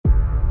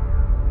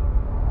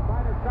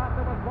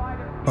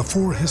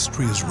Before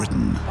history is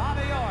written,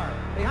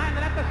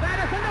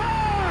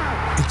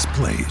 it's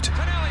played.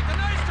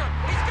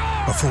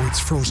 Before it's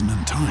frozen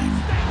in time,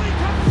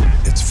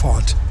 it's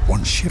fought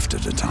one shift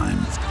at a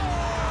time.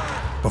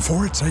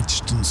 Before it's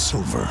etched in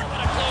silver,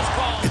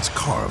 it's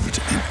carved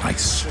in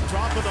ice.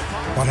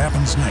 What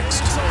happens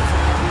next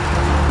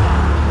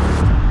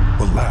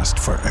will last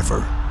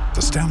forever.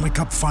 The Stanley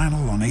Cup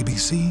Final on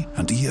ABC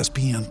and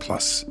ESPN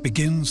Plus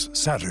begins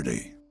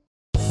Saturday.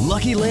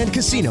 Lucky Land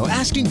Casino,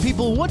 asking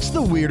people, what's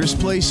the weirdest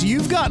place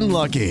you've gotten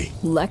lucky?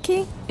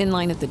 Lucky? In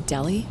line at the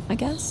deli, I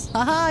guess?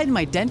 Aha, in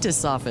my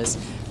dentist's office.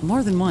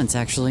 More than once,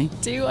 actually.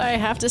 Do I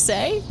have to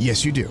say?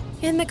 Yes, you do.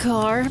 In the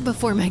car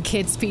before my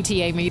kids'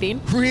 PTA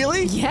meeting.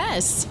 Really?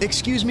 Yes.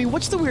 Excuse me,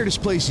 what's the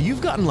weirdest place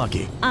you've gotten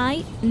lucky?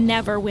 I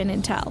never win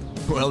and tell.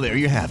 Well, there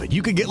you have it.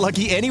 You can get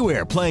lucky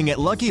anywhere, playing at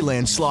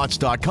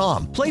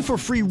LuckyLandSlots.com. Play for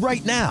free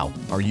right now.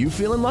 Are you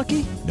feeling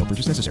lucky? No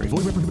purchase necessary. Void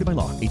where prohibited by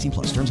law. 18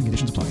 plus. Terms and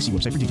conditions apply. See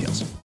website for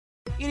details.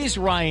 It is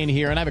Ryan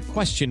here, and I have a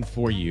question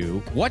for you.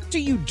 What do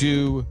you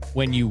do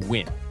when you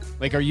win?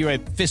 Like, are you a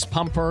fist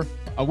pumper,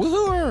 a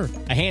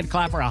woohooer, a hand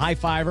clapper, a high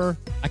fiver?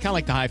 I kind of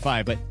like the high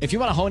five, but if you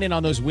want to hone in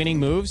on those winning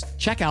moves,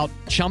 check out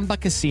Chumba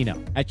Casino.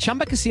 At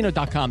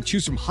ChumbaCasino.com,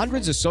 choose from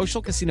hundreds of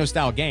social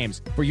casino-style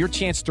games for your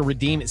chance to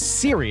redeem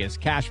serious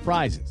cash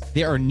prizes.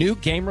 There are new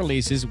game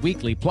releases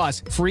weekly,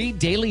 plus free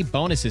daily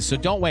bonuses. So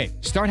don't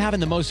wait. Start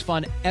having the most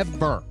fun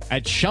ever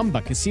at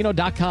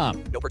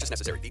ChumbaCasino.com. No purchase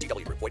necessary.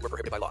 VGW. Void where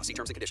prohibited by law. See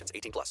terms and conditions.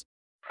 18 plus.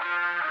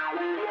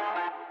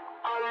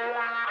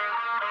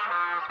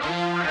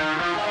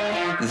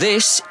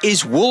 This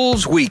is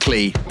Wolves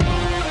Weekly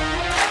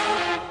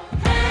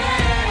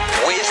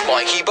with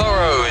Mikey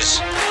Burrows,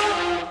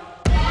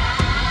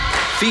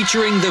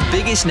 featuring the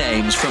biggest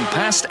names from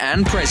past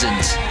and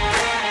present.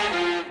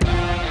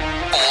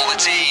 All the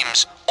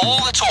teams,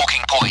 all the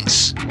talking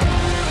points.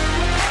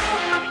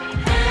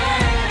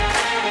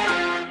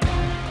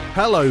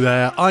 Hello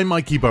there, I'm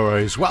Mikey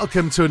Burrows.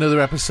 Welcome to another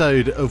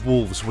episode of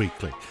Wolves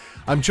Weekly.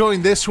 I'm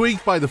joined this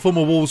week by the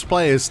former Wolves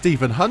players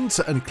Stephen Hunt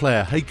and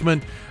Claire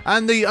Hakeman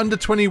and the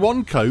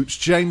under-21 coach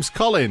James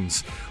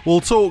Collins.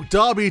 We'll talk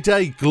Derby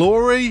Day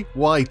glory,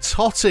 why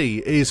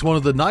Totti is one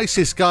of the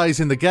nicest guys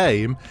in the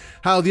game,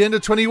 how the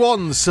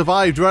under-21s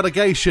survived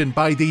relegation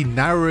by the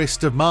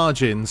narrowest of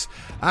margins,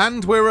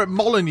 and we're at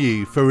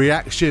Molineux for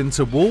reaction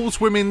to Wolves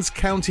Women's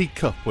County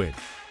Cup win.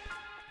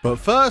 But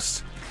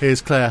first,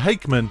 here's Claire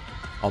Hakeman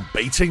on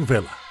beating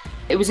Villa.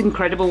 It was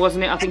incredible,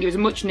 wasn't it? I think it was a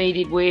much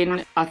needed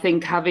win. I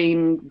think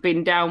having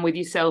been down with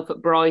yourself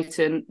at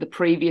Brighton the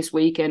previous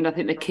weekend, I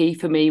think the key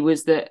for me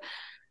was that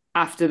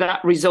after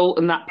that result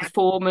and that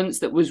performance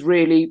that was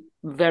really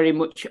very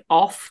much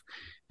off,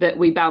 that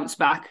we bounced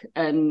back.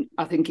 And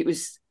I think it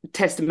was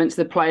testament to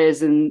the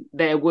players and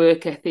their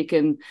work ethic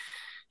and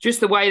just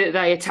the way that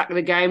they attacked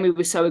the game. We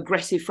were so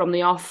aggressive from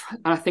the off.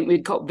 And I think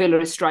we'd got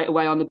Villa straight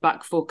away on the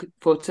back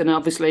foot. And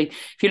obviously,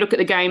 if you look at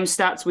the game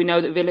stats, we know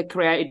that Villa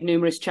created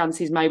numerous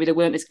chances. Maybe they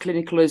weren't as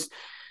clinical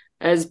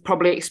as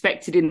probably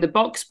expected in the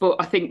box. But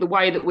I think the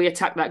way that we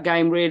attacked that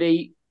game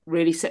really,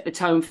 really set the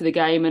tone for the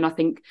game. And I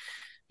think,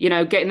 you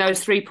know, getting those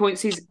 3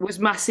 points was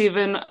massive.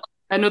 And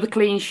another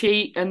clean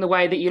sheet, and the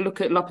way that you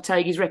look at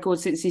Lopetegui's record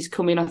since he's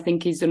come in, I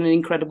think he's done an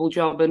incredible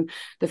job. And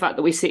the fact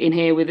that we're sitting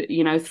here with,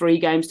 you know, 3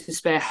 games to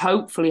spare,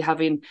 hopefully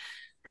having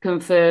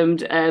confirmed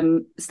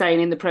staying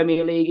in the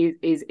Premier League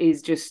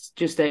is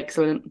just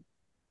excellent.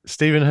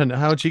 Stephen Hunt,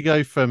 how do you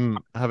go from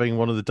having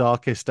one of the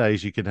darkest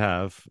days you could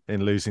have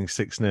in losing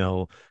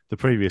 6-0 the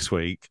previous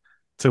week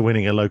to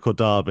winning a local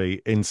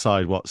derby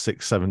inside,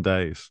 6-7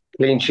 days?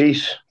 Clean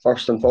sheet,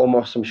 first and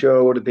foremost. I'm sure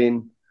it would have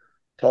been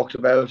talked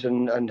about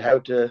and how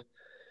to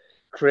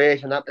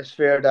create an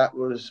atmosphere that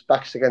was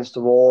backs against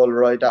the wall,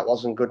 right? That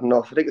wasn't good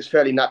enough. I think it's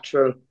fairly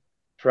natural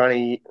for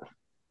any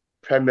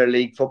Premier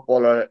League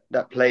footballer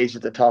that plays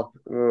at the top.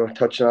 We were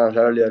touching on it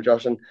earlier,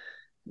 Josh, and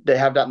they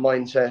have that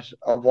mindset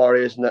of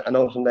warriors. And I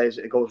know some days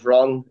it goes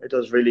wrong. It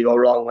does really go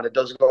wrong when it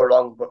does go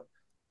wrong, but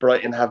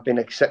Brighton have been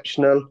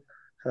exceptional.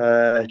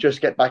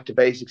 Just get back to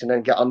basics and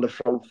then get on the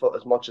front foot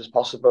as much as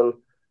possible,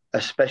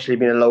 especially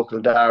being a local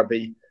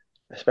derby,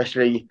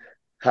 especially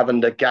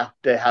having the gap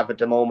they have at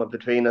the moment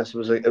between us. It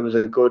was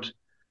a good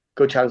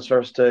chance for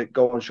us to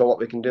go and show what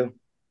we can do.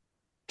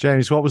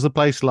 James, what was the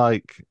place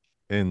like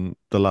in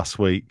the last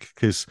week?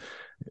 Because,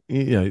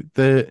 you know,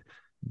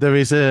 there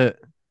is a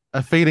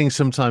feeling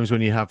sometimes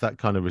when you have that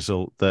kind of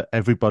result that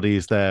everybody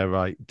is there,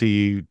 right? Do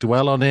you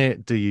dwell on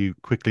it? Do you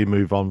quickly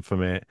move on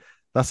from it?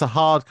 That's a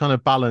hard kind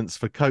of balance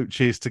for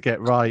coaches to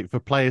get right, for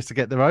players to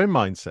get their own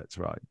mindsets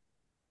right.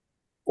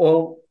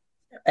 Well,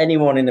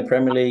 anyone in the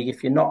Premier League,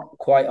 if you're not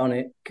quite on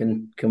it,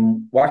 can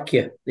whack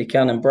you. They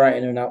can, and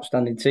Brighton are an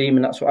outstanding team,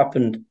 and that's what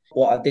happened.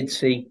 What I did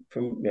see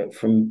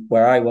from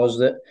where I was,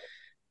 that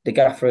the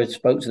gaffer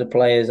spoke to the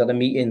players, had a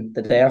meeting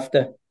the day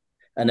after,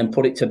 and then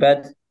put it to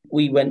bed.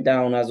 We went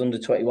down as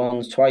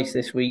under-21s twice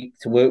this week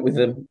to work with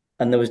them,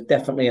 and there was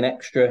definitely an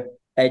extra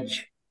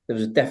edge. There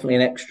was definitely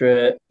an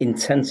extra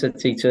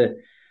intensity to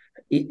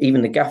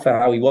even the gaffer,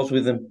 how he was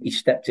with them. He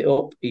stepped it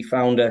up. He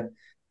found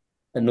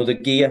another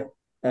gear.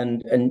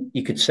 and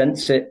you could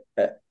sense it.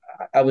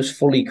 I was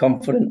fully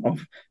confident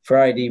on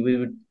Friday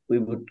we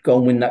would go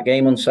and win that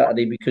game on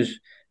Saturday because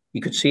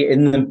you could see it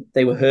in them.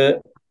 They were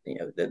hurt.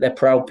 They're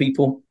proud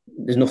people.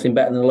 There's nothing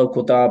better than a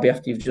local derby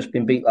after you've just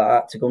been beat like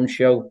that to go and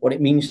show what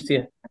it means to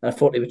you. And I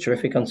thought they were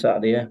terrific on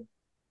Saturday. Yeah.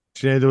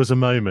 Do you know, there was a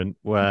moment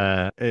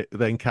where that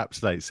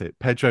encapsulates it.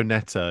 Pedro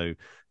Neto,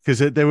 because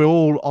they were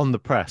all on the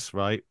press,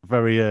 right,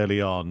 very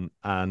early on,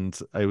 and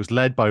it was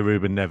led by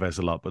Ruben Neves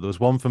a lot, but there was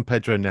one from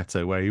Pedro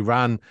Neto where he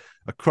ran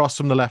across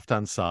from the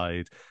left-hand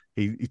side.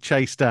 He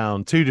chased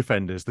down two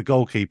defenders, the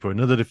goalkeeper,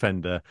 another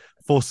defender,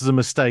 forces a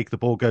mistake, the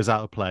ball goes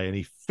out of play, and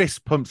he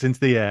fist pumps into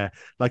the air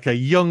like a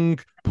young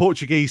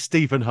Portuguese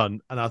Stephen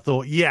Hunt. And I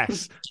thought,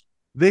 yes,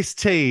 this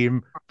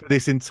team,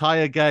 this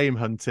entire game,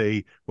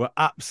 Hunty, were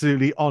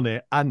absolutely on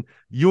it. And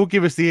you'll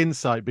give us the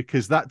insight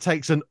because that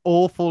takes an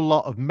awful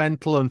lot of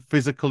mental and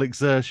physical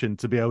exertion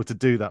to be able to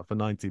do that for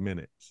 90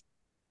 minutes.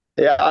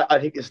 Yeah, I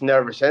think it's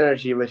nervous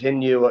energy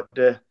within you,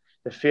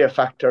 the fear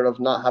factor of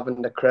not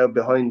having the crowd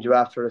behind you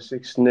after a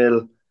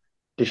 6-0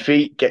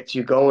 defeat gets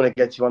you going, it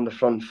gets you on the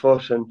front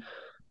foot. And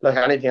like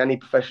anything, any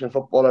professional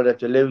footballer, that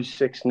they lose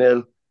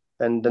 6-0,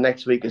 and the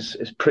next week is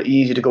pretty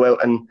easy to go out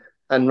and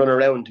run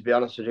around, to be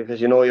honest with you, because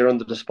you're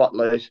under the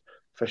spotlight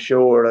for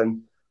sure.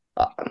 And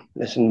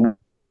listen,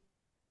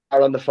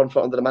 are on the front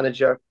foot under the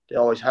manager. They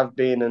always have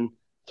been, and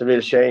it's a real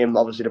shame.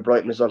 Obviously, the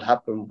Brighton result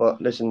happened,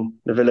 but listen,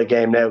 the Villa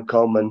game now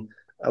come and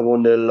a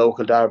 1-0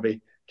 local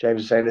derby.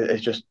 James is saying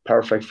it's just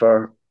perfect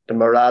for the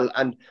morale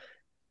and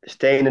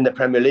staying in the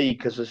Premier League,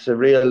 because it's a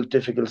real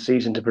difficult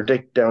season to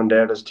predict down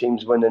there. There's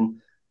teams winning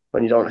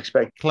when you don't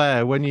expect.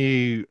 Claire, when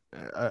you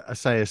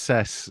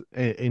assess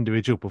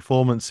individual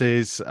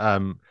performances,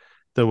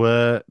 there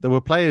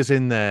were players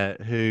in there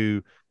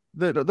who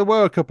there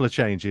were a couple of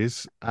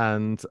changes,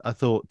 and I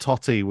thought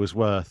Totti was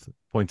worth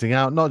pointing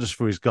out, not just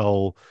for his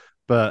goal,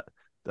 but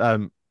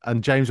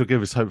and James will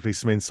give us hopefully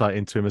some insight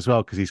into him as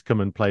well, because he's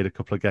come and played a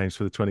couple of games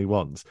for the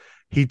 21s.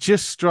 He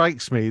just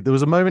strikes me. There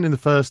was a moment in the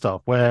first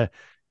half where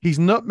he's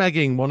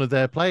nutmegging one of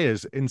their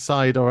players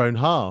inside our own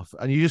half,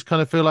 and you just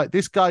kind of feel like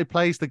this guy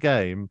plays the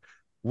game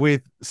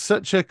with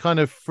such a kind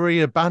of free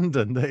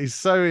abandon that is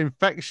so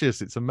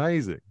infectious. It's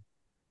amazing.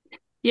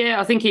 Yeah,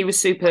 I think he was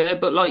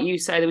superb, but like you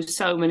say, there was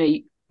so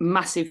many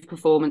massive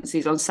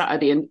performances on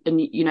Saturday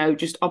and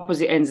just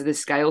opposite ends of the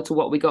scale to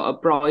what we got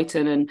at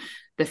Brighton, and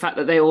the fact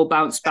that they all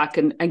bounced back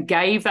and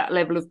gave that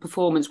level of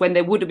performance when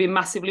they would have been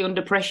massively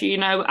under pressure.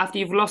 After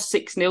you've lost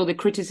 6-0, the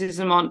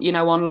criticism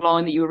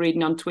online that you were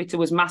reading on Twitter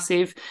was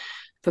massive.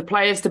 For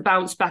players to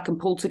bounce back and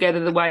pull together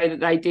the way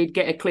that they did,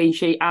 get a clean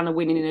sheet and a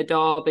winning in a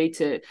derby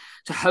to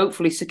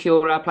hopefully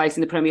secure our place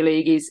in the Premier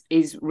League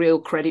is real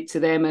credit to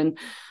them. And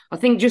I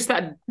think just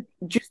the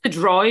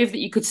drive that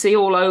you could see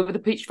all over the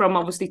pitch from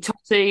obviously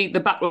Totti, the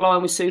back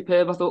line was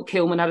superb. I thought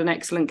Kilman had an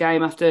excellent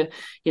game after,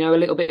 a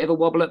little bit of a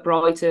wobble at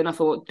Brighton. I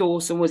thought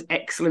Dawson was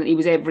excellent. He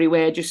was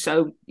everywhere, just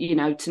so,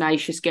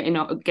 tenacious, getting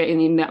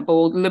in that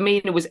ball.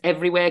 Lamina was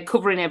everywhere,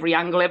 covering every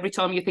angle. Every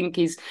time you think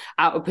he's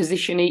out of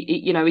position,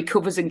 he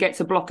covers and gets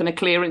a block and a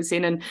clearance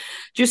in. And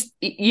just,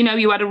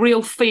 you had a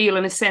real feel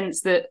and a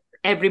sense that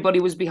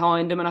everybody was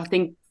behind him. And I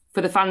think for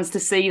the fans to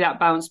see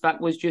that bounce back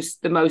was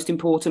just the most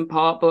important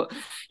part. But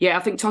yeah, I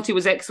think Totti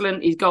was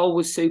excellent. His goal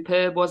was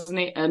superb, wasn't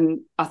it?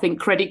 And I think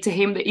credit to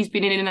him that he's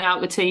been in and out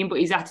of the team, but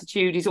his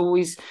attitude is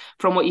always,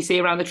 from what you see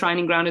around the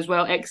training ground as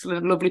well,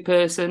 excellent, lovely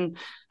person.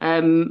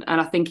 And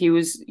I think he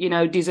was,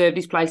 deserved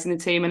his place in the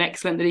team, and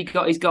excellent that he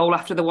got his goal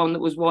after the one that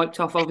was wiped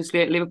off,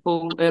 obviously, at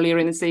Liverpool earlier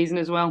in the season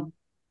as well.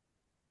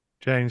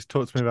 James,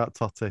 talk to me about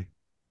Totti.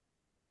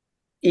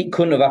 It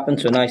couldn't have happened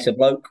to a nicer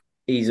bloke.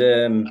 He's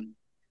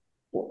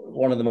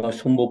one of the most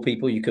humble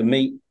people you can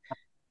meet.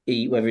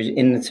 Whether he's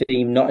in the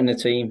team, not in the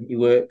team, he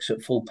works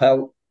at full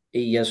pelt.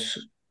 He has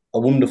a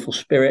wonderful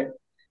spirit.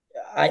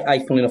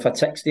 Funnily enough, I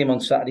texted him on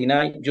Saturday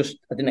night.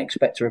 I didn't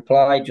expect a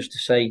reply, just to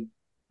say,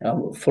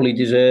 fully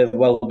deserved,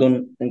 well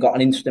done, and got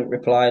an instant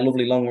reply, a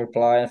lovely long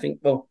reply. I think,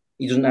 well,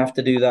 he doesn't have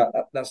to do that.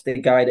 That's the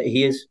guy that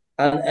he is.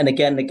 And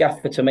again, the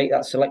gaffer to make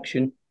that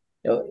selection.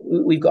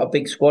 We've got a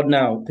big squad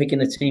now. Picking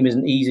the team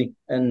isn't easy,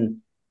 and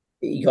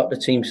he got the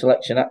team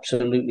selection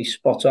absolutely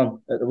spot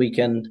on at the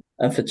weekend.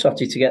 And for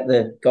Totti to get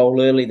the goal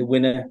early, the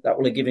winner, that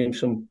will have given him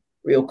some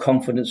real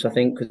confidence, I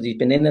think, because he's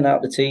been in and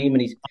out of the team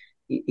and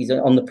he's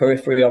on the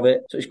periphery of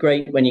it. So it's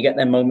great when you get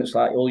them moments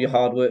like all your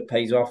hard work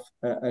pays off,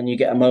 and you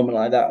get a moment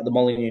like that at the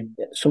Molineux.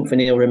 Something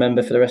he'll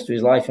remember for the rest of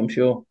his life, I'm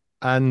sure.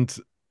 And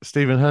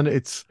Stephen Hunt,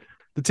 it's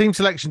the team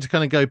selection to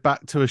kind of go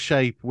back to a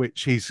shape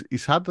which he's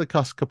had the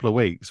past couple of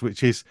weeks,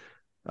 which is,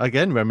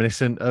 again,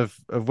 reminiscent of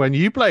when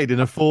you played in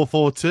a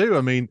 4-4-2.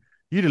 I mean,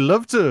 you'd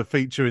love to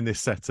feature in this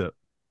setup.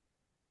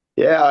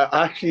 Yeah,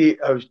 I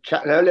was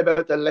chatting earlier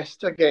about the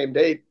Leicester game.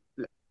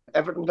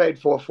 Everton played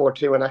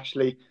 4-4-2, and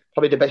actually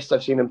probably the best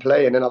I've seen them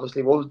play. And then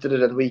obviously Wolves did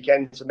it at the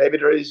weekend, so maybe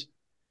there is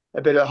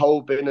a bit of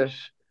hope in it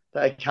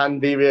that it can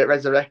be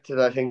resurrected,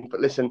 I think. But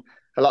listen,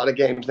 a lot of the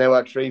games now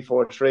are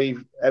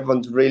 3-4-3.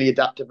 Everyone's really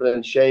adaptable and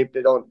in shape.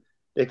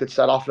 They could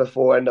start off at a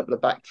 4, end up at a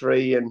back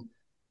 3, and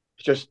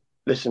it's just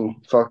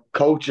listen, for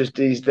coaches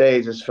these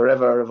days, it's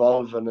forever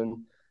evolving,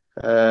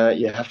 and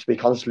you have to be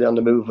constantly on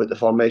the move with the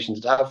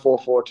formations. To have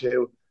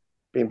 4-4-2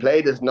 being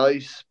played is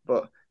nice,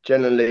 but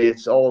generally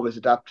it's always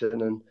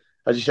adapting. And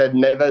as you said,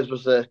 Neves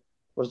was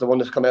the one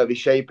that's come out of his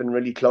shape and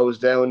really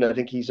closed down. I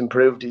think he's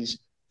improved his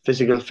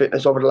physical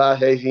fitness over the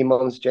last 18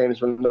 months.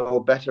 James will know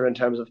better in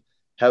terms of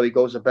how he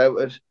goes about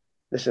it.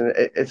 Listen,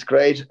 it's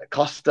great.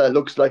 Costa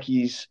looks like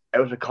he's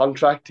out of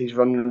contract. He's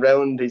running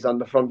around. He's on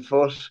the front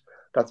foot.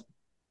 That's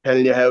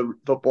telling you how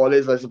football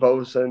is, I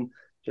suppose. And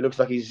he looks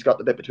like he's got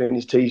the bit between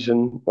his teeth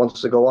and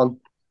wants to go on.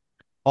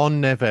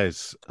 On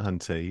Neves,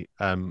 Hunty,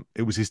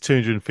 it was his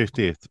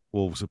 250th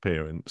Wolves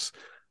appearance.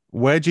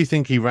 Where do you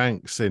think he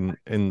ranks in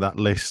that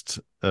list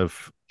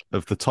of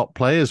the top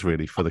players,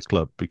 really, for the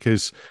club?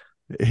 Because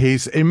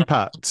his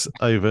impact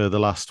over the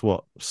last,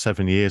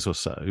 7 years or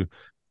so,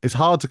 it's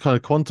hard to kind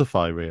of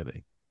quantify,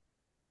 really.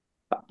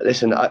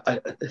 Listen, I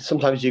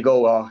sometimes you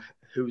go, oh,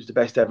 who's the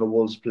best ever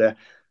Wolves player?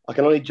 I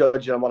can only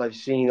judge on what I've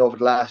seen over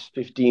the last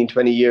 15,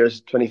 20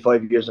 years,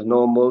 25 years of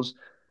knowing Wolves.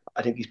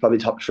 I think he's probably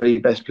top 3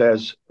 best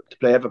players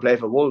to ever play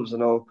for Wolves. I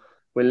know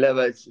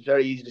it's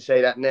very easy to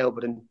say that now,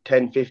 but in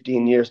 10,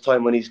 15 years'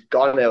 time, when he's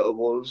gone out of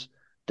Wolves,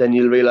 then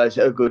you'll realise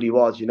how good he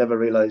was. You never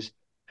realise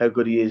how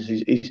good he is.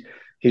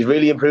 He's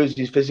really improved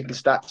his physical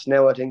stats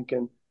now, I think,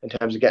 and in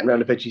terms of getting around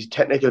the pitch. His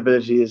technical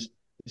ability is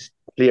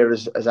clear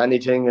as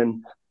anything,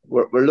 and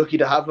we're lucky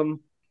to have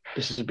him.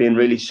 This has been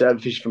really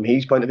selfish from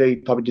his point of view. He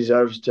probably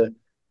deserves to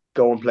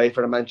go and play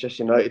for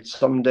Manchester United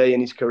someday in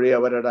his career,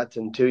 whether that's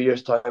in 2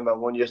 years' time or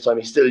 1 year's time.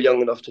 He's still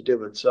young enough to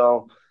do it.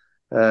 So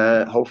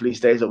hopefully he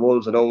stays at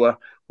Wolves. I know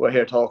we're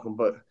here talking,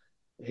 but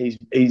he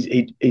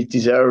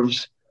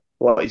deserves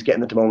what he's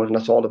getting at the moment, and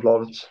that's all the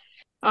plaudits.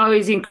 Oh,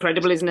 he's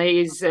incredible, isn't he?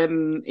 He's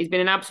been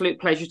an absolute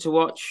pleasure to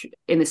watch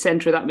in the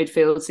centre of that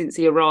midfield since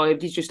he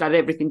arrived. He's just had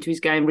everything to his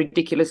game: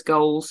 ridiculous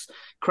goals,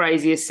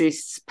 crazy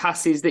assists,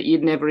 passes that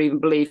you'd never even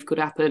believe could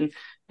happen.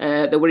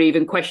 That were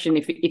even questioned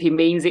if he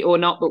means it or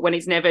not. But when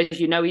it's Neves,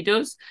 you know he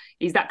does.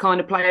 He's that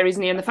kind of player,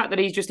 isn't he? And the fact that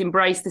he's just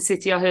embraced the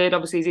city. I heard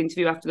obviously his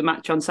interview after the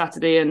match on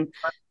Saturday, and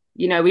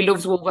he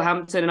loves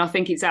Wolverhampton, and I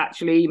think it's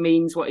actually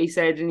means what he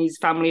said. And his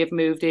family have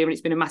moved here, and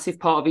it's been a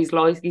massive part of his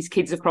life. His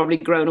kids have probably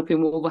grown up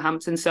in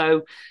Wolverhampton,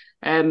 so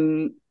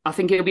I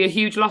think it'll be a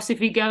huge loss if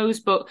he goes.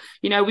 But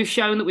we've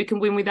shown that we can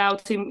win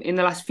without him in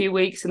the last few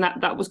weeks, and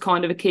that was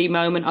kind of a key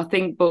moment, I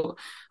think. But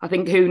I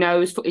think who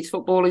knows? It's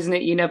football, isn't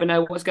it? You never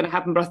know what's going to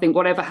happen. But I think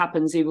whatever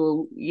happens, he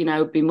will,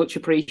 be much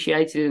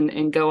appreciated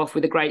and go off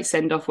with a great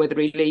send off, whether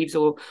he leaves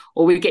or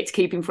we get to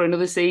keep him for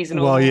another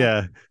season. Well,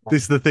 yeah,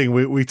 this is the thing.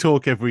 We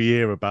talk every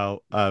year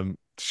about.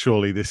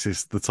 Surely this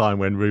is the time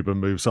when Ruben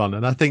moves on,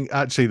 and I think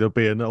actually there'll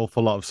be an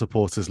awful lot of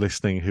supporters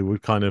listening who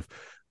would kind of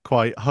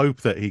quite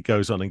hope that he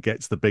goes on and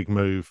gets the big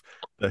move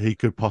that he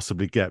could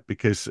possibly get,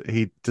 because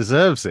he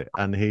deserves it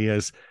and he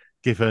has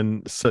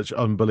given such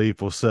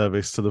unbelievable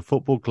service to the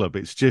football club.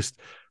 It's just,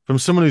 from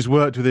someone who's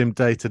worked with him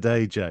day to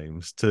day,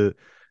 James, to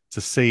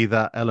see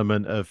that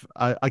element of,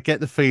 I get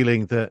the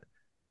feeling that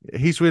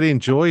he's really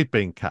enjoyed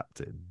being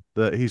captain,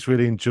 that he's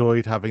really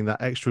enjoyed having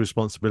that extra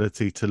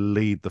responsibility to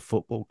lead the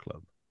football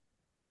club.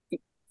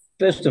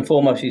 First and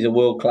foremost, he's a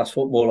world-class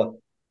footballer.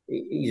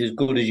 He's as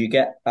good as you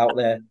get out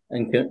there,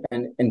 and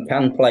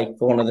can play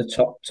for one of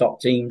the top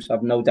teams.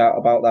 I've no doubt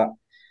about that.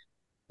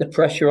 The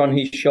pressure on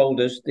his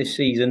shoulders this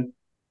season,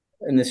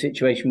 and the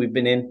situation we've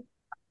been in,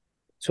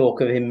 talk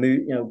of him,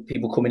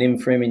 people coming in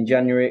for him in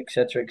January,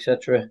 etc.,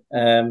 etc.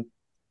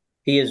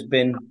 He has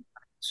been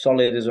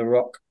solid as a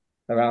rock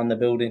around the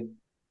building.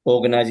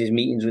 Organises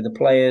meetings with the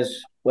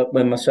players.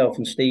 When myself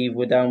and Steve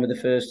were down with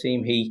the first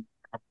team, he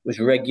was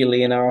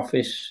regularly in our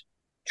office,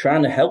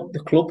 trying to help the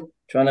club,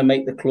 trying to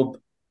make the club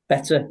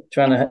better,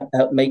 trying to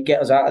help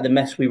get us out of the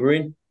mess we were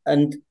in.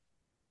 And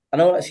I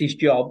know that's his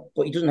job,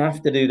 but he doesn't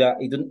have to do that.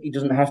 He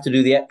doesn't have to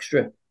do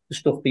the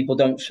stuff people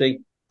don't see.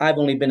 I've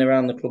only been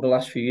around the club the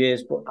last few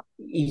years, but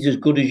he's as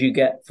good as you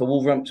get. For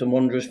Wolverhampton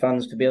Wanderers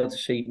fans to be able to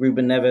see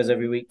Ruben Neves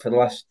every week for the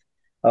last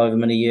however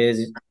many years,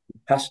 it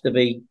has to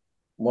be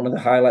one of the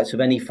highlights of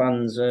any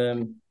fan's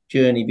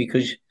journey,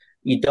 because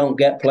you don't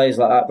get players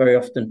like that very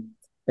often,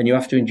 and you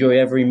have to enjoy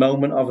every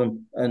moment of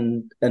him.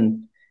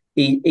 And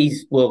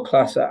he's world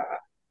class.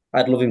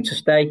 I'd love him to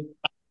stay,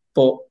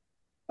 but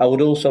I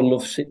would also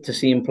love to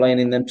see him playing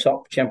in them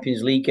top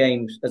Champions League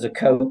games as a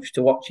coach,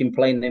 to watch him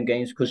playing them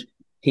games, because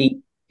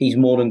he's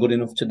more than good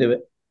enough to do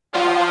it.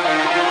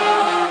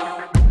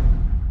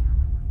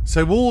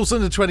 So Wolves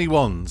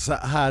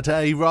under-21s had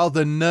a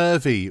rather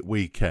nervy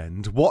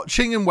weekend,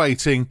 watching and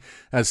waiting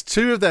as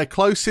two of their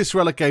closest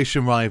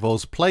relegation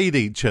rivals played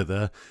each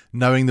other,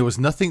 knowing there was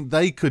nothing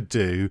they could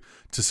do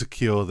to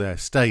secure their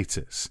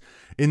status.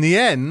 In the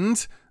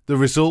end, the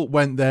result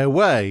went their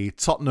way.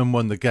 Tottenham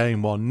won the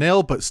game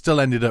 1-0, but still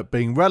ended up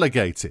being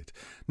relegated.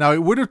 Now,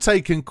 it would have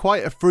taken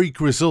quite a freak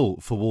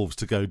result for Wolves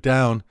to go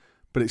down,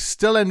 but it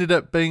still ended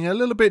up being a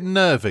little bit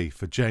nervy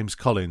for James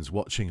Collins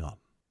watching on.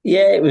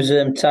 Yeah, it was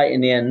tight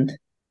in the end.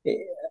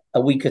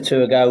 A week or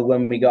two ago,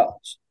 when we got,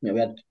 we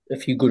had a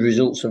few good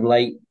results of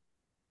late,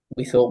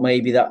 we thought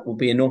maybe that would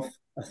be enough.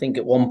 I think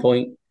at one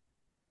point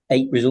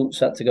 8 results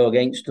had to go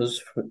against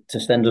us to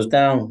send us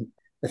down.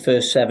 The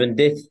first 7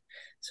 did,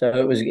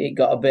 so it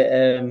got a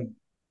bit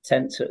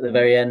tense at the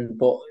very end.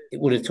 But it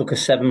would have took a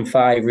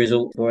 7-5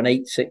 result or an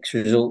 8-6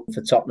 result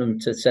for Tottenham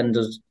to send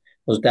us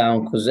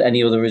down, because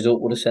any other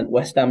result would have sent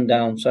West Ham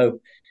down. So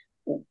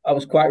I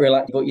was quite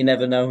relaxed, but you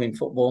never know in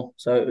football.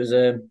 So it was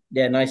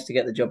nice to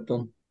get the job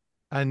done.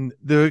 And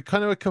there were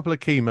kind of a couple of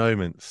key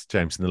moments,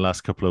 James, in the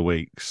last couple of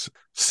weeks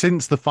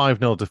since the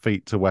 5-0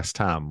 defeat to West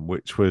Ham,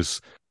 which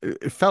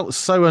it felt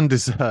so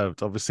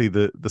undeserved. Obviously,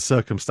 the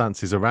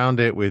circumstances around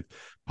it, with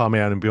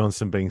Parmian and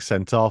Bjornsson being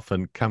sent off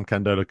and Cam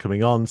Candola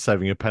coming on,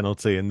 saving a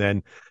penalty, and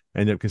then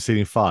ended up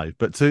conceding 5.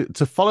 But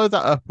to follow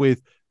that up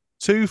with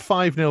 2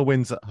 5-0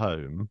 wins at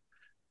home,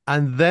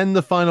 and then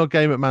the final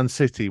game at Man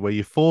City where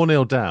you're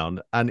 4-0 down,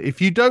 and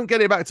if you don't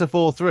get it back to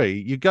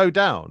 4-3, you go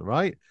down,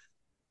 right?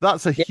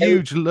 That's a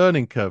huge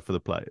learning curve for the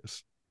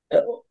players.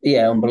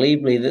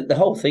 Unbelievably. The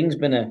whole thing's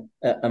been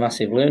a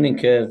massive learning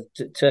curve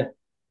to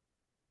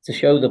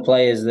show the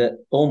players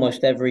that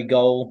almost every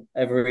goal,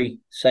 every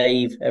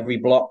save, every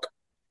block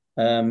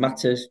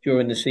matters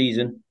during the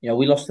season.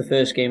 We lost the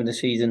first game of the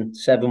season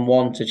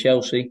 7-1 to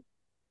Chelsea,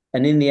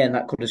 and in the end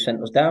that could have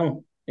sent us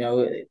down.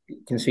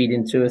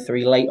 Conceding 2 or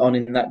 3 late on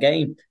in that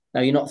game. Now,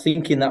 you're not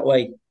thinking that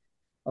way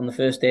on the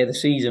first day of the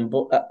season,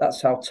 but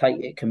that's how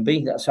tight it can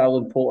be. That's how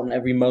important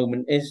every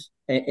moment is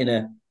in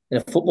a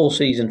football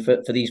season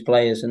for these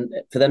players, and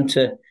for them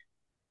to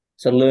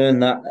learn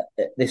that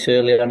this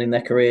early on in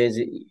their careers,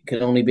 it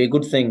can only be a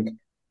good thing.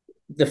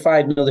 The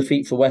 5-0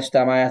 defeat for West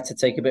Ham, I had to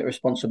take a bit of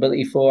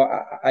responsibility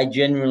for. I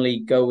generally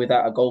go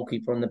without a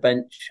goalkeeper on the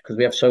bench because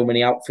we have so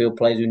many outfield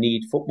players who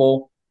need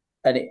football,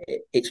 and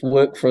it's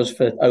worked for us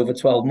for over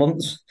 12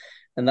 months.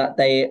 And that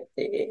day,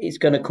 it's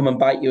going to come and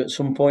bite you at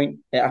some point.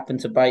 It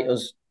happened to bite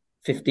us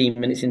 15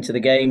 minutes into the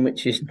game,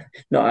 which is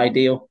not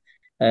ideal.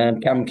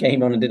 Cam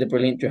came on and did a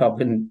brilliant job,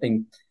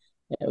 and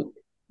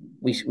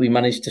we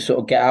managed to sort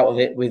of get out of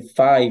it with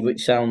 5,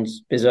 which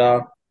sounds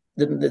bizarre.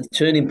 The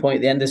turning point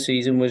at the end of the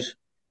season was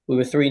we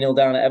were 3-0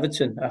 down at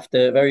Everton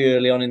after very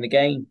early on in the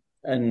game,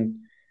 and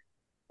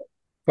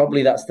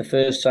probably that's the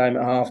first time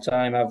at half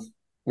time I've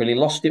really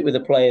lost it with the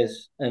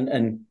players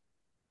and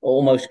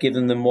almost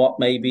given them what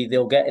maybe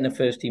they'll get in a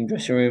first team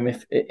dressing room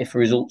if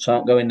results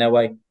aren't going their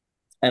way.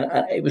 And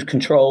it was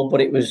controlled,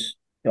 but it was,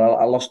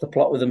 I lost the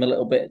plot with them a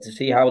little bit to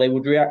see how they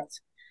would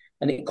react.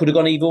 And it could have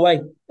gone either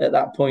way. At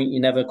that point,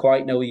 you never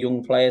quite know with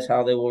young players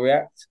how they will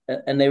react.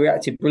 And they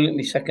reacted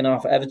brilliantly second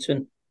half at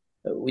Everton.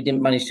 We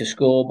didn't manage to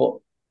score,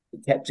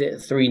 but kept it at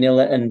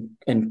 3-0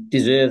 and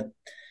deserved,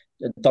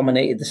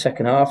 dominated the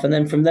second half. And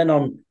then from then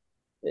on,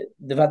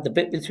 they've had the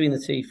bit between the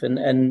teeth,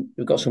 and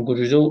we've got some good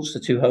results. The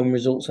 2 home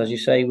results, as you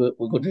say, were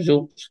good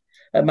results.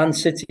 At Man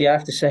City, I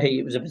have to say,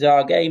 it was a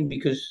bizarre game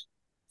because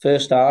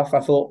first half, I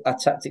thought our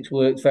tactics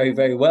worked very,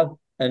 very well.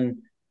 And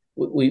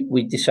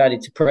we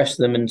decided to press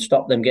them and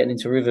stop them getting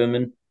into rhythm.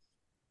 And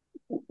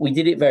we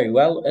did it very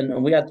well.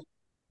 And we had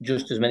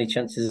just as many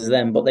chances as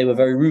them, but they were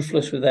very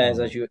ruthless with theirs,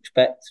 as you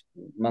expect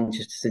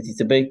Manchester City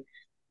to be.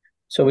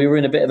 So we were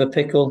in a bit of a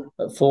pickle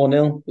at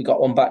 4-0. We got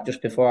one back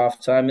just before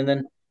half time. And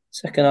then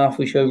second half,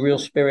 we showed real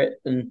spirit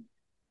and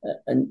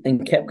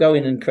kept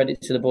going. And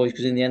credit to the boys,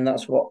 because in the end,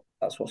 that's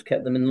what's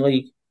kept them in the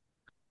league.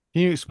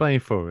 Can you explain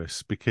for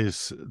us,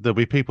 because there'll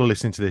be people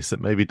listening to this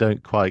that maybe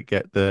don't quite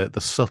get the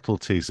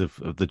subtleties of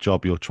the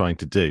job you're trying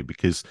to do?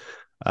 Because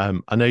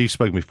I know you've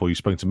spoken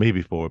to me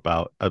before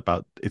about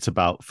it's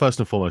about first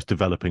and foremost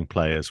developing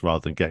players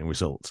rather than getting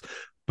results,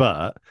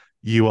 but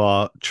you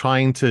are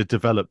trying to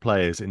develop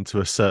players into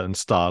a certain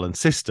style and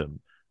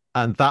system,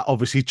 and that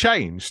obviously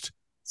changed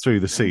through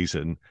the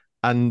season.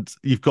 And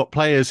you've got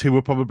players who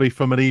were probably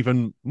from an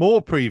even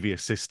more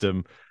previous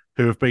system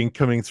who have been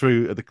coming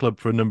through at the club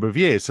for a number of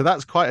years. So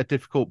that's quite a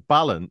difficult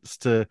balance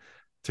to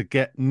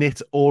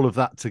knit all of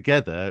that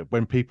together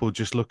when people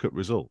just look at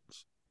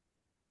results.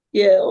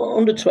 Yeah,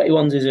 under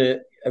 21s is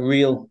a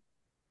real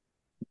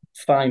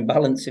fine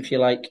balance, if you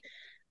like.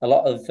 A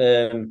lot of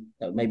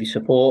maybe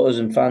supporters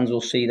and fans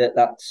will see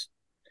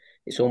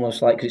it's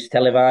almost like it's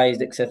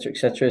televised, etc.,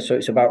 etc. So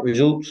it's about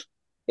results.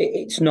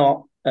 It's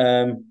not.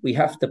 We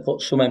have to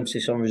put some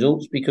emphasis on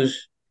results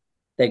because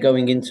they're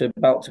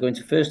about to go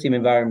into first team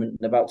environment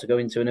and about to go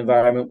into an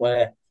environment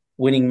where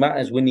winning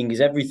matters. Winning is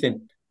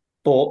everything,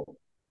 but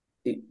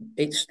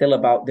it's still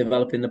about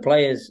developing the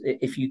players.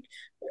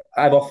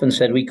 I've often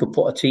said we could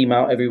put a team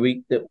out every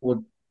week that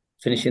would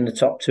finish in the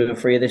top 2 or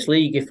 3 of this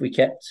league if we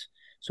kept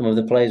some of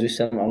the players we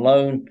sent on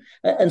loan,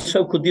 and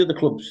so could the other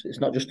clubs. It's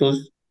not just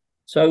us.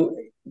 So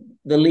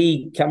the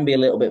league can be a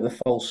little bit of a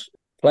false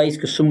place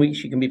because some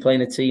weeks you can be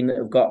playing a team that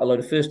have got a load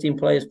of first team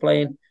players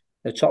playing.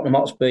 Tottenham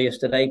Hotspur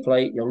yesterday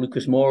played.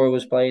 Lucas Moura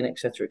was playing,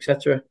 etc.,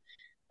 etc.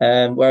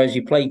 Whereas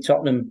you play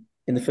Tottenham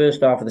in the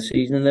first half of the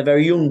season and they're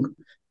very young,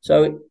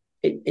 so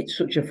it's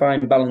such a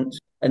fine balance.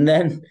 And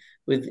then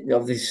with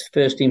this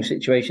first team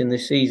situation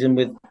this season,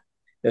 with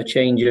a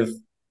change of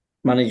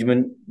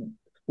management,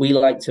 we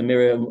like to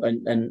mirror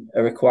and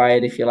are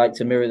required, if you like,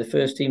 to mirror the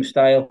first team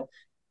style,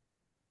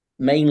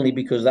 mainly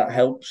because that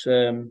helps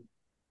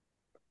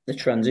the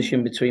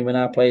transition between when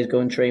our players go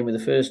and train with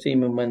the first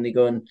team and when they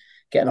go and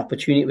get an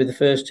opportunity with the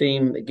first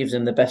team. It gives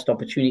them the best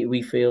opportunity,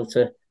 we feel,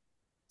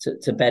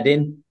 to bed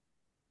in.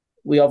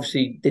 We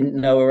obviously didn't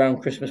know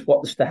around Christmas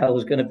what the style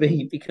was going to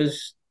be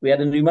because we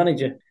had a new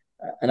manager.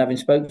 And having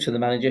spoken to the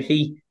manager,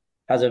 he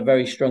has a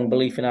very strong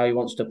belief in how he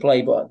wants to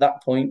play. But at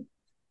that point,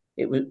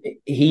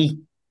 he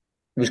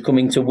was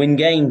coming to win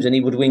games, and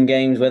he would win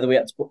games whether we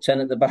had to put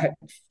 10 at the back,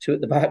 2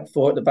 at the back,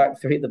 4 at the back,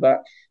 3 at the back.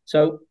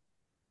 So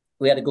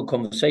we had a good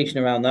conversation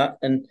around that,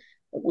 and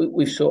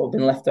we've sort of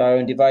been left to our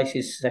own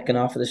devices second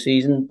half of the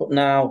season. But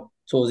now,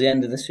 towards the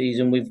end of the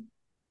season,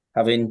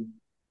 having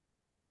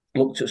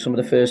looked at some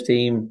of the first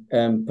team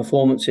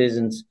performances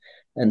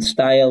and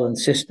style and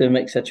system,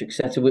 etc.,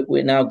 etc.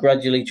 We're now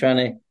gradually trying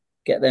to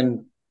get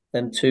them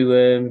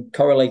to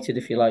correlated,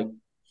 if you like.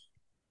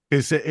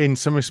 Is it, in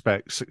some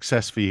respects,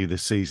 success for you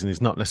this season is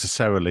not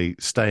necessarily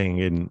staying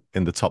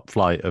in the top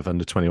flight of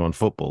under-21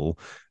 football.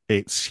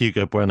 It's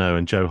Hugo Bueno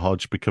and Joe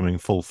Hodge becoming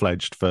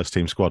full-fledged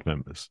first-team squad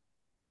members.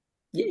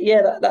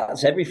 Yeah,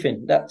 that's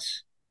everything.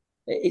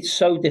 It's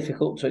so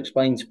difficult to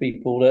explain to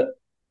people that.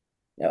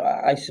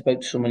 I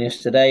spoke to someone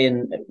yesterday,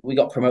 and we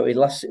got promoted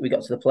we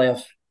got to the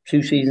playoffs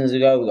 2 seasons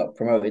ago. We got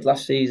promoted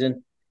last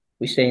season.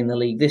 We stay in the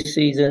league this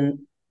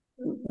season.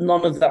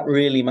 None of that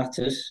really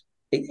matters.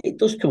 It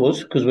does to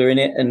us because we're in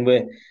it and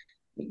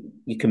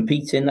you're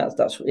competing.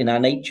 That's in our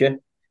nature.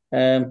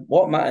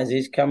 What matters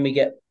is, can we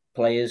get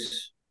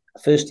players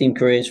first team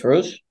careers for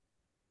us?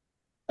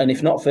 And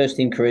if not first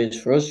team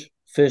careers for us,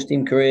 first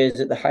team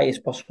careers at the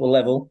highest possible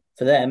level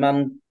for them,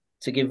 and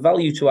to give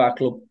value to our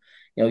club.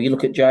 You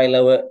look at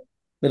Gilo at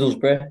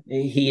Middlesbrough.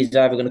 He is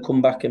either going to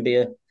come back and be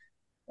a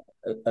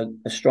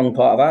strong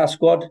part of our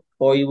squad,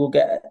 or he will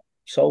get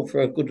sold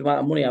for a good amount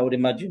of money, I would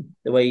imagine,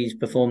 the way he's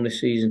performed this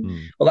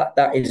season. Well,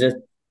 that is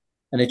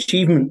an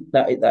achievement.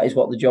 That is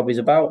what the job is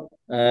about.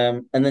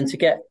 And then to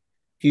get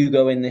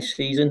Hugo in this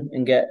season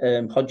and get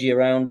Hodgie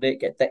around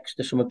it, get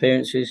Dexter some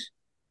appearances,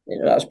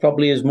 that's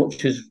probably as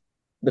much as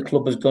the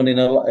club has done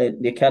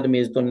the academy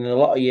has done in a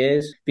lot of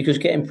years, because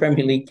getting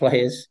Premier League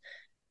players,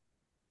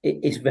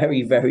 it's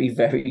very, very,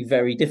 very,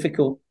 very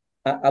difficult.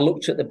 I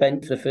looked at the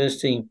bench for the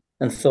first team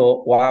and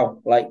thought, wow,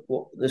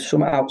 there's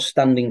some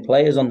outstanding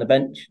players on the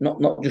bench,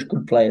 not just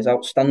good players,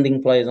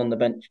 outstanding players on the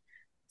bench.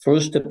 For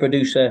us to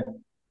produce a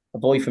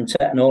boy from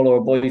Tettenhall or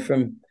a boy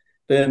from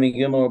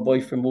Birmingham or a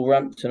boy from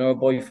Wolverhampton or a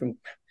boy from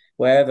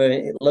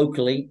wherever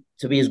locally,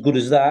 to be as good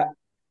as that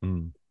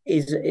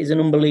is an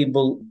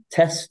unbelievable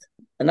test.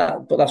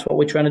 But that's what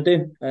we're trying to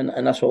do,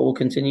 and that's what we'll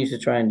continue to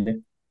try and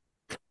do.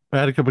 I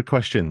had a couple of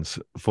questions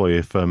for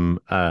you from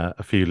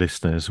a few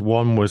listeners.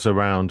 One was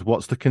around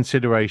what's the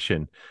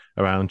consideration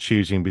around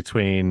choosing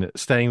between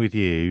staying with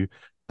you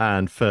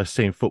and first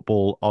team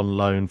football on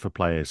loan for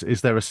players?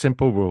 Is there a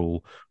simple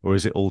rule, or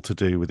is it all to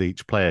do with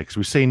each player? Because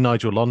we've seen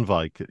Nigel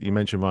Lonvike, you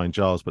mentioned Ryan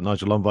Giles, but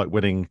Nigel Lonvike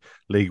winning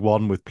League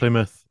One with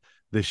Plymouth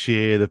this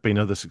year. There have been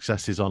other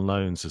successes on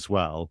loans as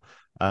well.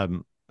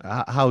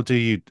 How do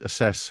you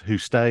assess who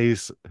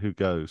stays, who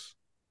goes?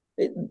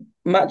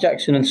 Matt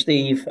Jackson and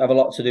Steve have a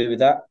lot to do with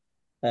that.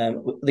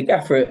 The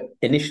gaffer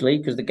initially,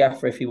 because the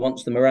gaffer, if he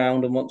wants them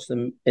around and wants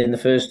them in the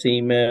first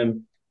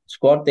team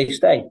squad, they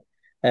stay,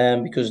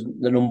 because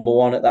the number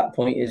one at that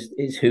point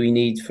is who he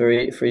needs for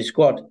his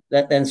squad.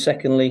 Then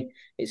secondly,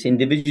 it's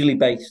individually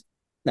based.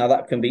 Now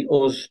that can be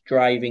us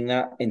driving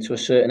that into a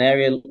certain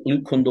area.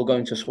 Luke Cundle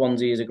going to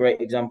Swansea is a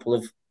great example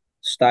of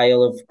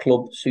style of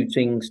club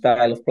suiting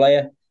style of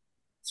player.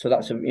 So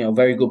that's a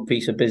very good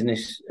piece of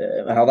business,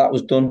 how that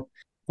was done.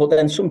 But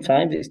then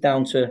sometimes it's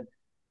down to,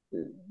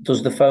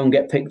 does the phone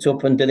get picked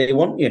up and do they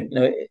want you?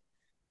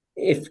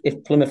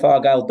 If Plymouth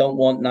Argyle don't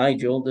want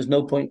Nigel, there's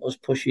no point us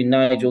pushing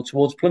Nigel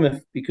towards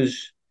Plymouth,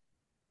 because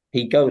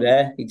he'd go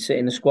there, he'd sit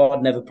in the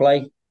squad, never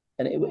play,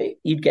 and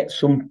you'd get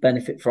some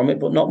benefit from it,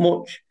 but not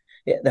much.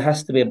 There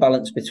has to be a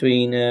balance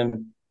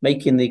between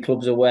making the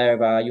clubs aware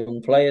of our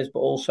young players, but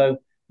also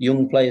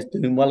young players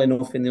doing well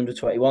enough in the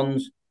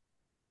under-21s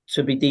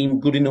to be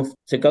deemed good enough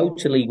to go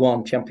to League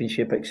One,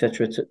 Championship,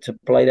 etc., to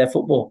play their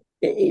football.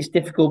 It's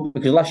difficult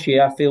because last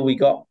year I feel we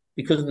got,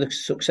 because of the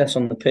success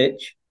on the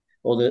pitch,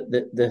 or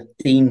the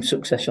deemed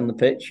success on the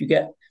pitch, you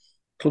get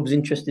clubs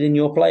interested in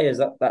your players.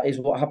 That is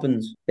what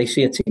happens. They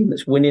see a team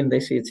that's winning, they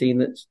see a team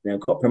that's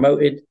got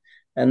promoted,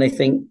 and they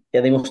think,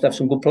 they must have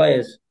some good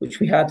players, which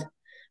we had.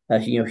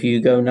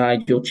 Hugo,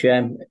 Nigel,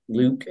 Chem,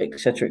 Luke,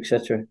 etc.,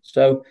 etc.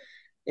 So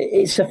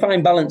it's a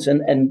fine balance,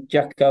 and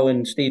Jacko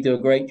and Steve do a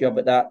great job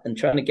at that, and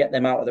trying to get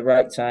them out at the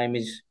right time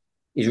is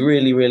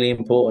really, really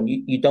important.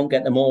 You don't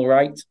get them all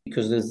right,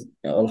 because there's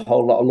a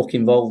whole lot of luck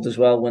involved as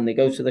well when they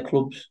go to the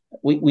clubs.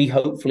 We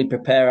hopefully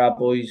prepare our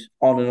boys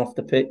on and off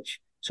the pitch,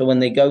 so when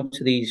they go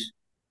to these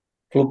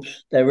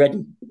clubs, they're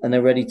ready, and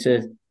they're ready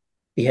to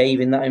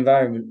behave in that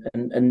environment.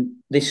 And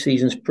this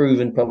season's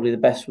proven probably the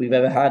best we've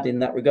ever had in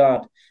that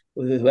regard.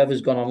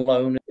 Whoever's gone on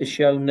loan has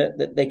shown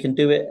that they can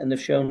do it, and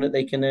they've shown that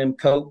they can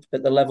cope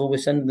at the level we're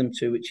sending them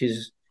to, which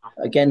is,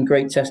 again,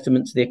 great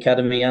testament to the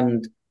academy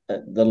and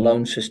the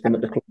loan system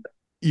at the club.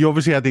 You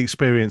obviously had the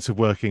experience of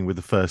working with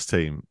the first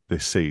team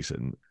this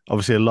season.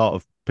 Obviously, a lot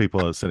of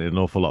people are sending an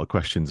awful lot of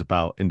questions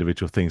about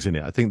individual things in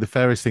it. I think the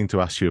fairest thing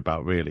to ask you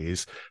about really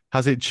is,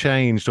 has it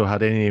changed or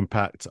had any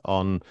impact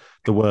on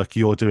the work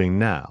you're doing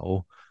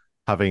now,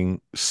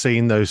 having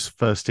seen those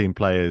first team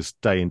players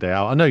day in, day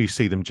out? I know you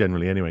see them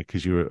generally anyway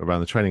because you're around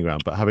the training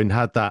ground, but having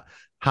had that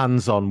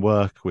hands-on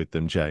work with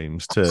them,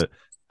 James,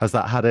 has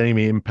that had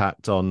any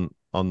impact on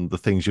the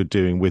things you're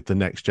doing with the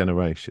next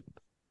generation?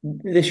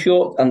 The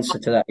short answer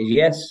to that is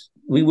yes.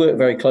 We work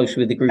very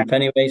closely with the group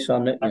anyway, so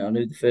I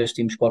knew the first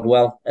team squad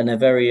well, and they're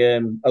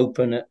very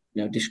open at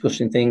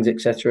discussing things,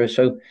 etc.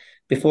 So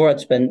before I'd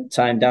spent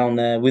time down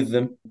there with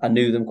them, I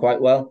knew them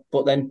quite well.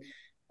 But then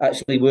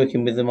actually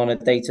working with them on a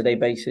day-to-day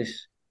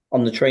basis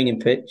on the training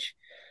pitch,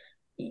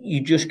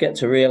 you just get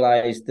to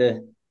realise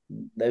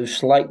those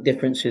slight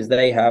differences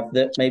they have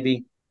that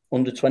maybe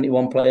under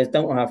 21 players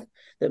don't have,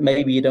 that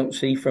maybe you don't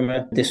see from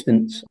a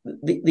distance.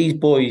 These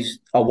boys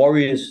are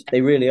warriors.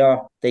 They really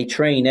are. They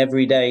train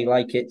every day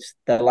like it's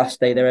the last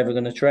day they're ever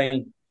going to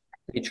train.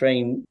 They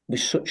train with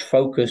such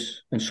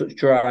focus and such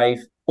drive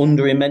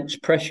under immense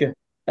pressure.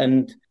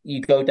 And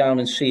you go down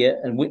and see it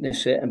and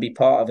witness it and be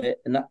part of it.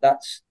 And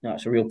that's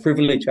a real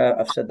privilege.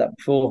 I've said that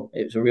before.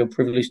 It was a real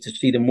privilege to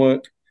see them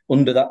work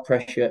under that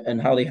pressure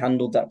and how they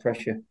handled that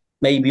pressure.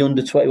 Maybe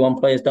under 21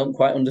 players don't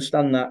quite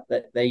understand that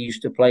they're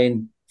used to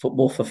playing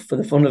football for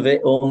the fun of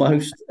it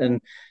almost, and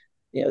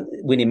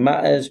winning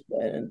matters,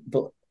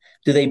 but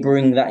do they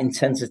bring that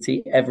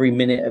intensity every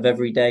minute of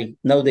every day?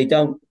 No, they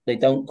don't. They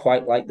don't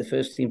quite like the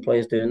first team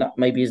players do, and that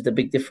maybe is the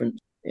big difference.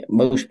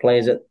 Most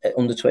players at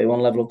under 21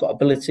 level have got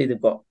ability,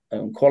 they've got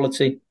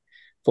quality,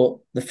 but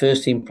the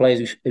first team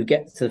players who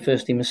get to the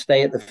first team and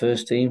stay at the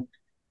first team,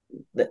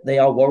 they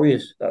are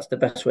warriors. That's the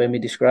best way of me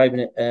describing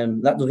it.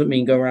 That doesn't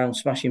mean go around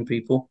smashing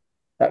people.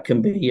 That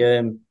can be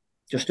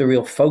just a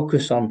real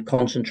focus on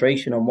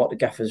concentration on what the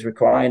gaffers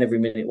require every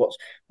minute,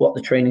 what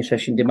the training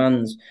session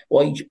demands,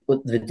 what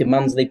the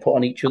demands they put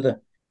on each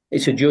other.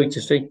 It's a joy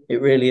to see.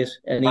 It really is.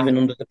 And even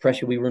under the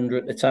pressure we were under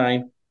at the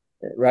time,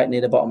 right near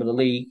the bottom of the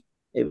league,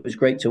 it was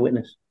great to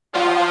witness.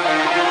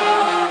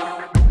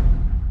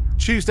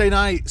 Tuesday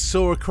night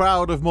saw a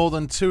crowd of more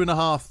than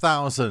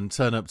 2,500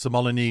 turn up to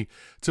Molineux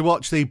to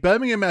watch the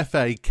Birmingham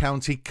FA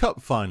County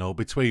Cup final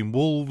between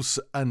Wolves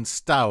and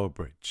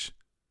Stourbridge.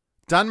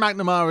 Dan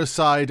McNamara's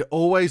side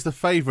always the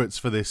favourites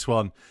for this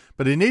one,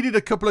 but he needed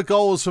a couple of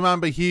goals from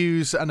Amber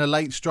Hughes and a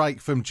late strike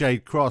from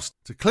Jade Cross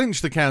to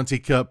clinch the County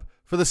Cup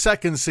for the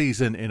second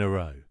season in a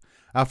row.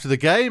 After the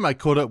game, I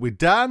caught up with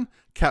Dan,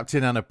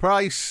 Captain Anna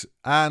Price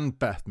and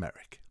Beth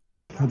Merrick.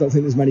 I don't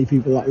think there's many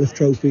people that lift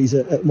trophies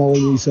at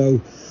Molineux, so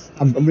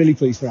I'm really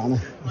pleased for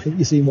Anna. I think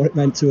you've seen what it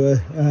meant to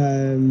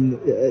her,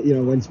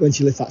 when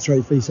she lifted that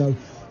trophy. So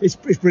it's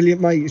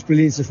brilliant, mate. It's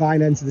brilliant. It's a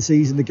fine end to the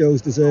season. The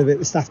girls deserve it.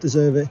 The staff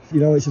deserve it.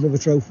 It's another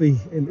trophy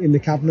in the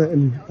cabinet,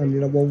 and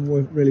one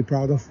we're really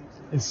proud of.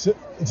 It's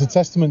a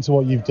testament to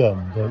what you've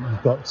done. That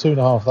you've got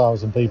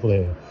 2,500 people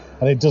here,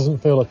 and it doesn't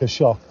feel like a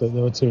shock that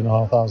there were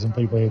 2,500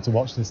 people here to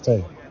watch this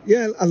team.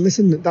 Yeah, and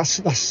listen,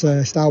 that's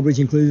Stourbridge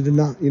included in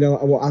that.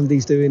 What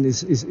Andy's doing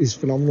is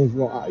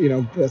phenomenal.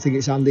 I think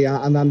it's Andy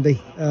and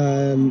Andy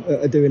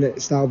are doing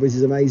it. Stourbridge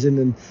is amazing,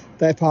 and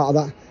they're part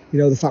of that.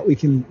 The fact we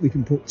can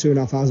put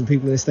 2,500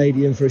 people in a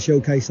stadium for a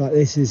showcase like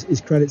this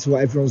is credit to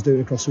what everyone's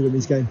doing across the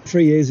women's game.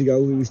 3 years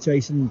ago, we was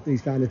chasing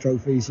these kind of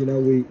trophies.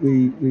 We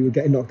were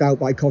getting knocked out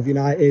by Cov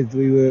United.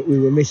 We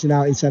were missing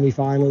out in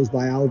semi-finals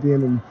by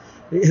Albion, and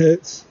it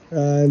hurts.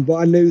 But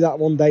I knew that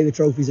one day the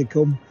trophies had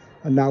come.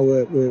 And now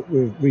we're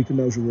reaping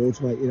those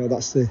rewards, mate.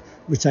 That's to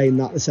retain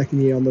that the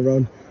second year on the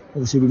run.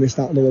 Obviously, we missed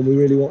out on the one we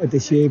really wanted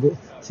this year, but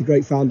it's a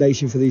great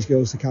foundation for these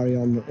girls to carry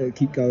on,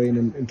 keep going,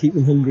 and keep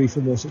them hungry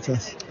for more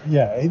success.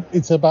 Yeah,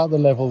 it's about the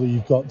level that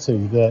you've got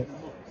to, that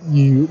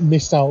you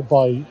missed out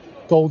by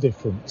goal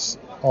difference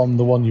on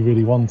the one you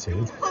really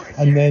wanted.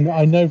 And then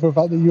I know for a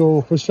fact that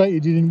you're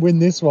frustrated you didn't win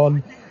this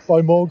one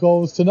by more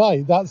goals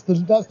tonight. That's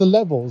the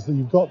levels that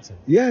you've got to.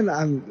 Yeah,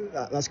 and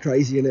that's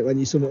crazy, isn't it, when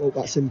you sum it up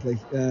that simply.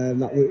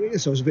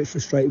 So I was a bit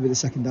frustrated with the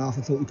second half.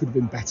 I thought we could have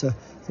been better.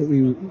 I thought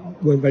we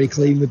weren't very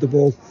clean with the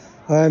ball.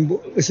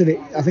 But listen,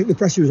 I think the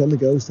pressure was on the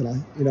girls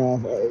tonight.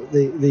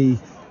 The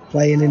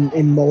playing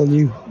in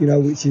Molineux,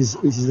 which is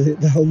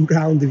the home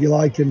ground, if you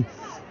like, and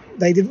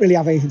they didn't really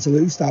have anything to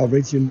lose,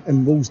 Stourbridge,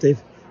 and Wolves did.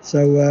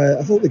 So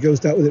I thought the girls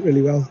dealt with it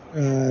really well.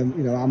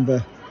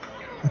 Amber,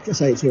 I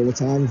say it to all the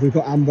time, if we've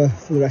got Amber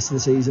for the rest of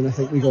the season, I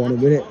think we go on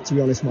and win it. To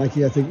be honest,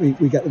 Mikey, I think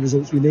we get the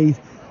results we need,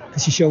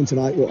 because she's shown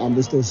tonight what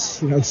Amber's does.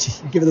 She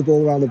give her the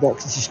ball around the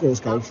box and she scores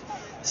goals.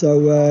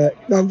 So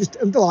I'm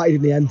delighted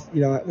in the end.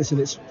 Listen,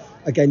 it's,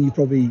 again, you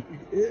probably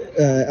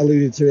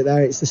alluded to it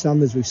there. It's the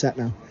standards we've set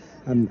now,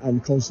 and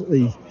I'm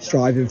constantly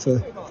striving for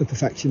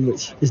perfection,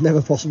 which is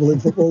never possible in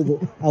football,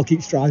 but I'll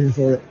keep striving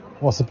for it.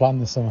 What's the plan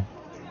this summer?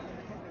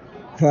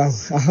 Well,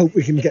 I hope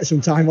we can get some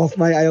time off,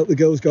 mate. I hope the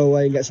girls go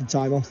away and get some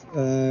time off,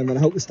 and I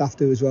hope the staff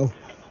do as well.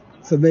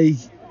 For me,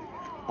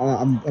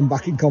 I'm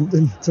back in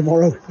Compton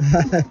tomorrow.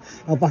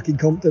 I'm back in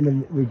Compton,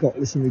 and we've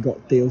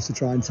got deals to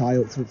try and tie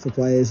up for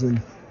players,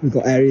 and we've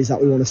got areas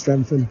that we want to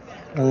strengthen.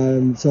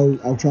 So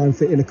I'll try and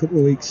fit in a couple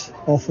of weeks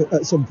off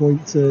at some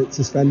point to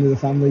spend with the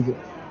family. But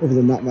other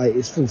than that, mate,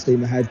 it's full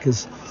steam ahead,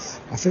 because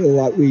I feel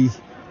like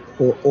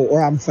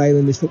I'm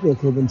failing this football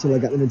club until I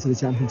get them into the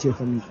Championship,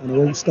 and I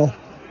won't stop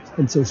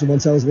until someone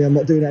tells me I'm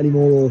not doing it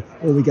anymore,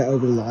 or we get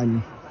over the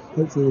line.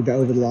 Hopefully we'll get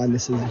over the line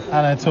this season.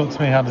 Anna, talk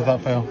to me, how does that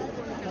feel?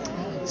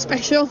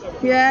 Special,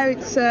 yeah.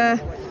 It's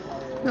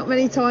not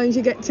many times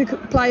you get to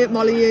play at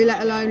Molineux,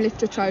 let alone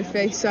lift a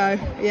trophy. So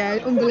yeah,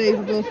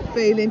 unbelievable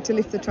feeling to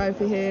lift the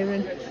trophy here,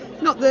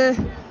 and not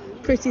the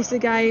prettiest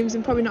of games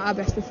and probably not our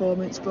best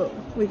performance, but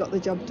we got the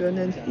job done,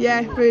 and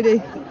yeah,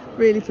 really,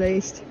 really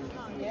pleased.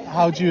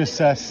 How do you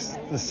assess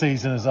the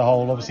season as a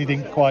whole? Obviously you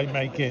didn't quite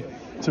make it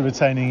to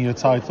retaining your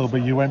title,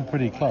 but you went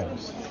pretty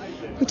close.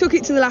 We took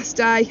it to the last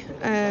day,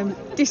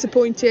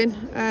 disappointing,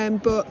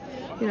 but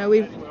you know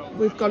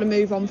we've got to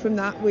move on from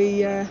that.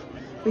 We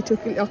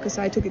took it, like I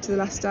say, took it to the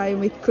last day,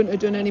 and we couldn't have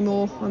done any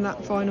more on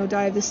that final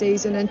day of the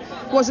season, and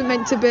it wasn't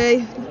meant to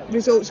be.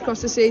 Results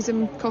across the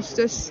season cost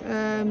us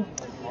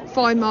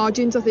fine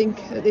margins. I think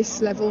at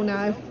this level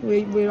now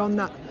we're on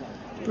that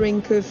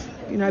brink of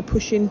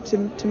pushing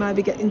to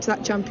maybe get into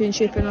that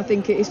Championship, and I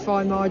think it is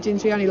fine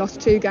margins. We only lost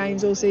 2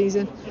 games all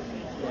season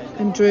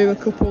and drew a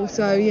couple,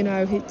 so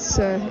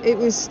it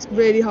was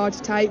really hard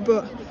to take,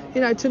 but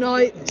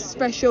tonight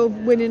special,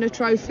 winning a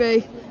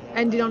trophy,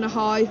 ending on a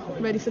high,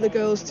 ready for the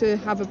girls to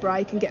have a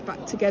break and get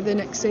back together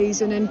next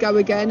season and go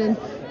again, and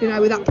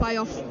with that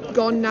playoff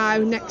gone now,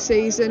 next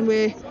season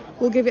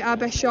we'll give it our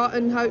best shot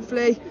and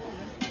hopefully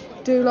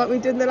do like we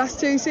did in the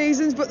last 2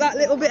 seasons, but that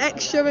little bit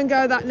extra and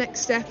go that next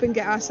step and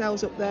get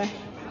ourselves up there.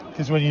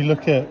 Because when you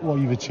look at what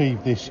you've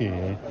achieved this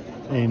year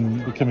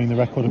in becoming the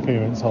record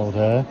appearance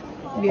holder,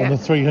 on the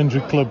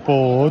 300 club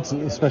board,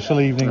 a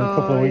special evening a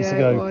couple of weeks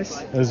ago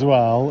as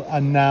well,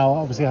 and now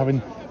obviously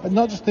having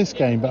not just this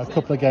game but a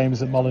couple of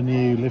games at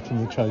Molineux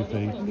lifting the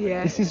trophy.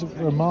 This is a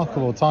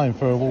remarkable time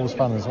for a Wolves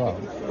fan as well.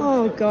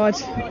 Oh God,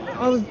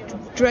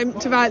 I've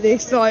dreamt about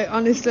this. Like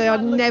honestly,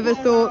 I'd never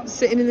thought,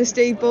 sitting in the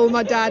steeple with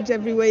my dad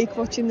every week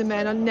watching the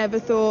men, I never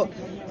thought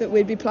that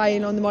we'd be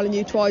playing on the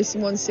Molineux twice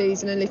in one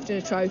season and lifting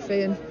a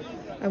trophy,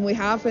 and we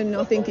have, and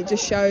I think it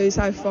just shows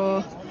how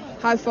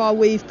far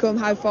we've come,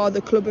 how far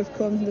the club have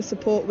come, the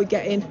support we're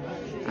getting,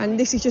 and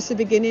this is just the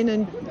beginning,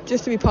 and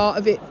just to be part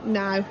of it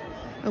now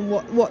and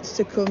what's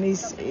to come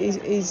is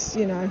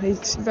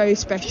it's very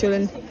special,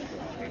 and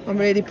I'm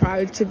really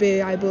proud to be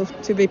able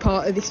to be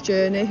part of this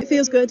journey. It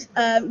feels good.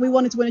 We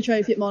wanted to win a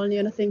trophy at Molineux,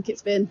 and I think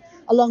it's been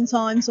a long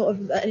time sort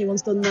of that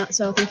anyone's done that,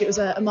 so I think it was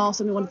a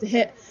milestone we wanted to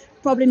hit.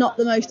 Probably not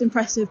the most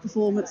impressive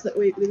performance that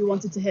we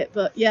wanted to hit,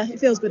 but yeah, it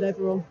feels good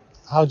overall.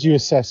 How do you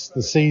assess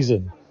the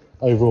season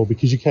overall,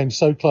 because you came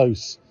so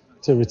close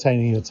to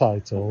retaining your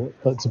title,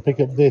 but to pick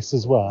up this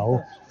as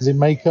well, does it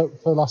make up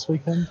for last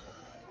weekend?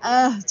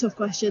 Tough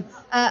question.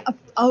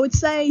 I would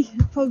say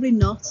probably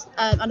not,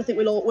 and I think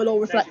we'll all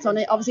reflect on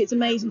it. Obviously it's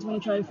amazing to win a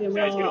trophy, and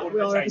we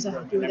are ever so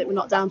happy with it. We're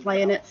not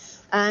downplaying it,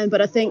 but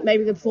I think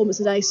maybe the performance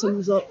today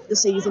sums up the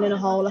season in a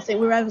whole. I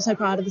think we're ever so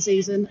proud of the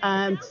season,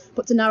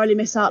 but to narrowly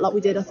miss out like we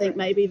did, I think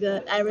maybe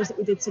the errors that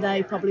we did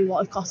today probably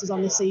what have cost us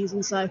on this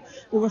season. So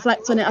we'll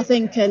reflect on it, I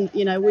think, and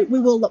we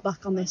will look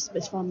back on this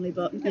fondly.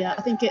 But yeah,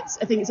 I think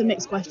it's a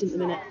mixed question at the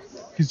minute.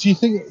 Because do you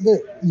think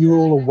that you're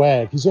all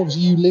aware? Because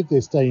obviously you live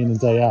this day in and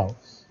day out.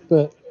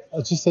 But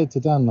I just said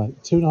to Dan,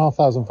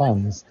 2,500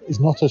 fans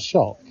is not a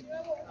shock,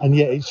 and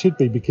yet it should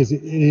be, because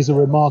it is a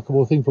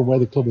remarkable thing from where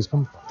the club has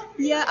come from.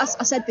 Yeah,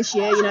 I said this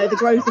year, the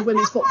growth of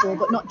women's football,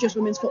 but not just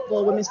women's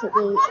football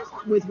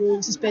with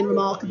Wolves has been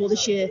remarkable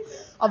this year.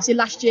 Obviously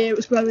last year it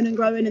was growing,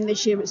 and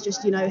this year it's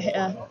just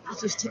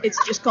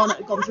it's just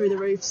gone through the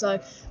roof. So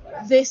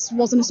this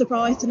wasn't a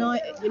surprise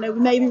tonight.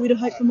 Maybe we'd have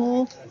hoped for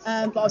more,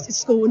 but obviously it's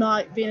school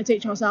night. Being a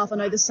teacher myself, I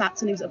know there's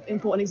SATs and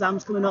important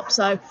exams coming up,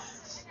 so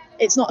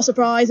it's not a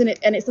surprise, and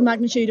it's the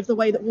magnitude of the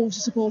way that Wolves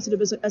are supported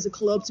as a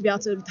club to be able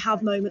to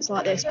have moments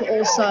like this, but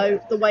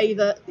also the way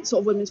that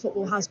sort of women's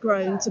football has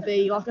grown to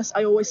be, like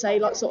I always say,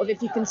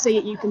 if you can see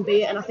it, you can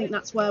be it, and I think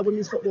that's where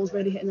women's football is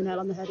really hitting the nail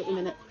on the head at the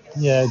minute.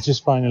 Yeah,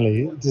 just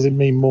finally, does it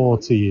mean more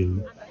to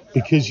you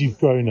because you've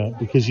grown up,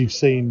 because you've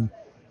seen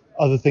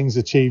other things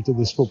achieved at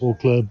this football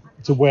club,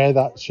 to wear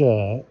that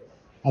shirt,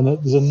 and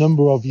that there's a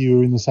number of you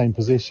who are in the same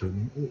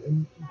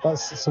position?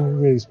 That's something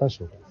really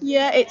special.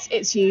 Yeah,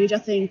 it's huge. I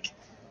think,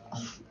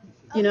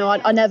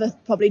 I never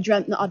probably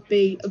dreamt that I'd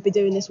be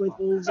doing this with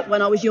Wolves.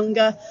 When I was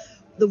younger,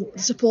 the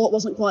support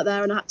wasn't quite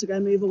there, and I had to go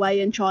move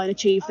away and try and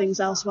achieve things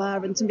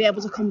elsewhere, and to be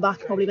able to come back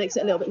probably makes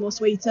it a little bit more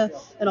sweeter.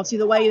 And obviously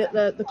the way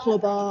that the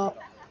club are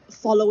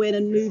following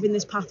and moving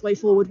this pathway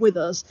forward with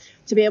us,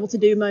 to be able to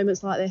do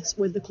moments like this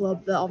with the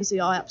club that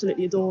obviously I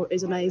absolutely adore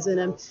is amazing.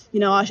 And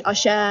I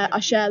share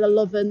the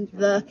love and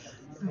the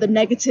the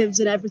negatives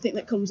and everything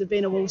that comes with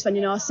being a Wolves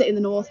fan. I sit in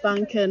the North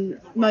Bank, and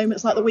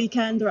moments like the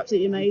weekend are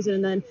absolutely amazing,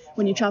 and then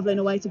when you're travelling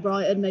away to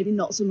Brighton, maybe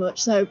not so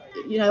much. So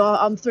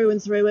I'm through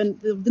and through,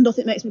 and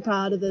nothing makes me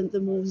prouder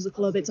than Wolves as a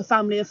club. It's a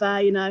family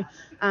affair,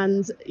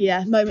 and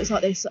yeah, moments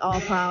like this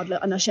are proud,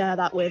 and I share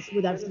that with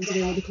everything to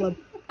do with the club.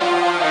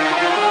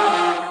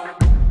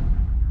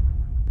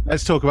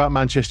 Let's talk about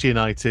Manchester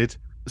United.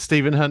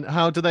 Stephen Hunt,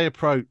 how do they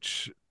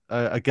approach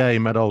a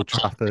game at Old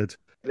Trafford?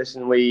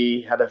 Listen,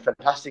 we had a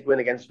fantastic win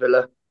against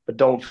Villa, but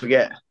don't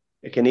forget,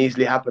 it can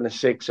easily happen at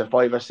 6 or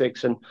 5 or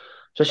 6, and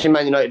especially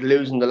Man United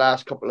losing the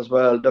last couple as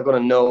well. They're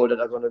going to know that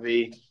they're going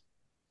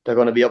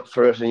to be up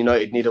for it, and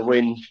United need a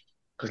win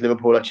because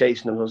Liverpool are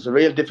chasing them. So it's a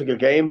real difficult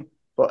game,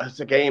 but it's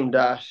a game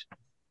that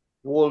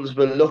Wolves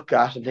will look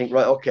at and think,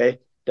 right, okay,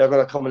 they're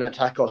going to come and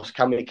attack us.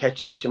 Can we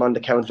catch them on the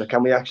counter?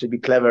 Can we actually be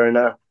clever in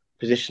our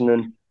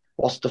positioning?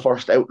 What's the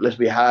first outlet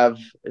we have?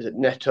 Is it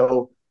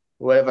Neto?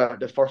 Whatever,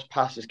 the first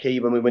pass is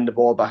key when we win the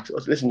ball back. So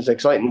listen, it's an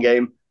exciting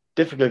game,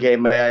 difficult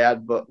game, may I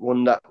add, but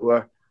one that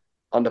we're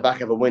on the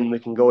back of a win, we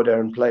can go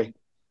there and play.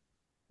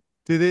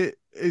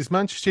 Is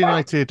Manchester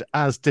United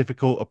as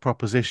difficult a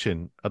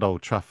proposition at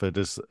Old Trafford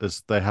as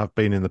they have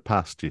been in the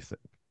past, do you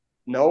think?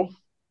 No,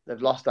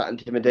 they've lost that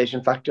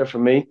intimidation factor for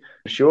me,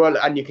 for sure,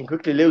 and you can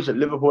quickly lose it.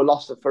 Liverpool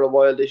lost it for a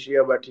while this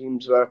year where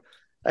teams were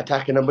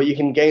attacking them, but you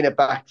can gain it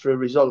back through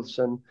results,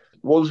 and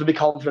Wolves will be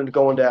confident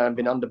going there and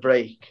being on the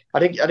break. I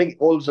think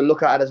Wolves will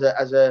look at it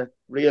as a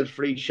real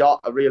free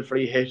shot, a real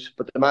free hit,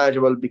 but the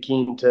manager will be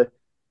keen to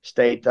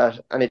state that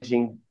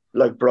anything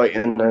like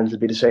Brighton, and it'll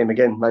be the same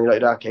again. Man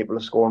United are capable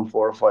of scoring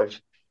 4 or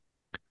 5.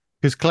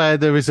 Because Claire,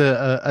 there is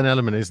an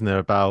element, isn't there,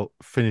 about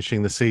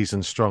finishing the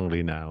season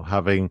strongly now,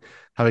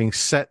 having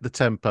set the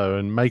tempo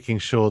and making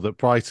sure that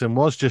Brighton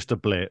was just a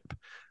blip,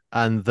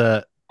 and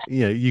that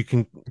you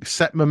can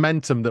set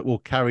momentum that will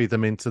carry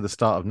them into the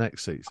start of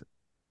next season.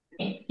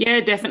 Yeah,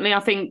 definitely. I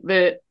think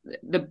the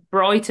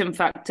Brighton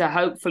factor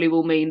hopefully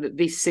will mean that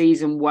this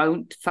season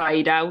won't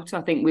fade out. I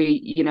think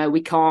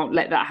we can't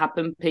let that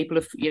happen. People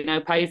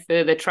have paid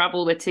for their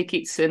travel, their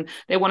tickets, and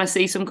they want to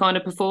see some kind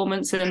of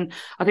performance. And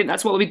I think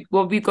that's what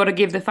we've got to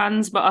give the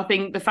fans. But I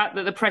think the fact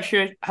that the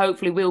pressure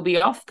hopefully will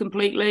be off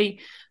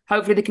completely.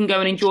 Hopefully they can go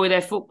and enjoy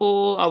their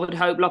football. I would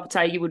hope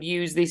Lopetegui would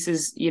use this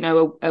as,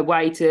 a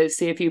way to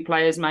see a few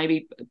players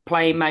maybe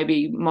playing,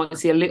 maybe might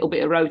see a little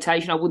bit of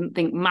rotation. I wouldn't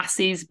think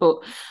masses, but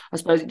I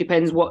suppose it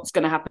depends what's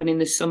going to happen in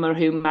the summer,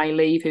 who may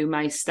leave, who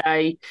may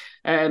stay.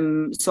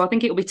 So I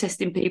think it'll be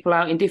testing people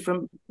out in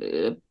different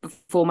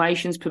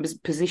formations,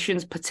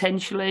 positions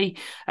potentially.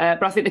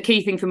 But I think the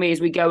key thing for me is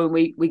we go and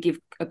we give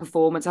a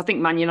performance. I think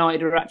Man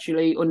United are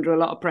actually under a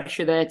lot of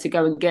pressure there to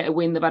go and get a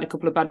win. They've had a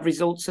couple of bad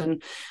results,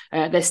 and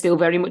they're still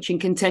very much in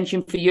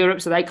contention for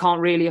Europe, so they can't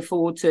really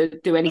afford to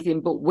do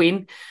anything but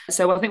win.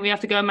 So I think we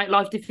have to go and make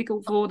life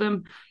difficult for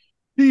them.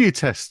 Do you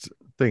test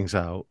things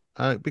out?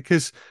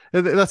 Because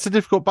that's a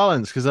difficult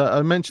balance, because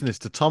I mentioned this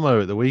to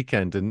Tomo at the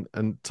weekend,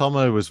 and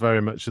Tomo was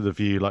very much of the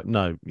view like,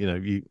 no,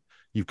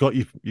 you've got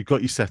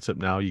your setup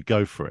now, you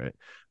go for it.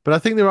 But I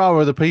think there are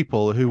other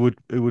people who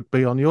would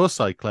be on your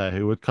side, Claire,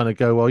 who would kind of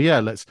go, well, yeah,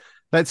 let's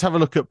have a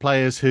look at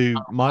players who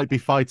might be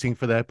fighting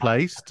for their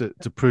place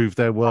to prove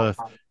their worth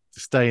to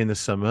stay in the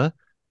summer,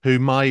 who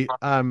might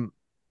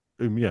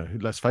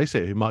let's face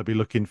it, who might be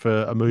looking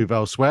for a move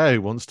elsewhere,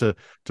 who wants to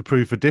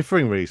prove for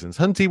differing reasons.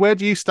 Hunty, where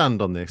do you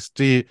stand on this?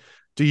 Do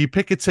you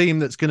pick a team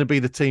that's going to be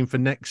the team for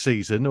next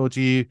season, or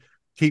do you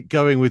keep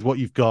going with what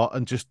you've got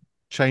and just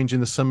change in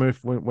the summer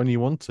when you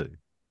want to?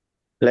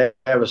 Blair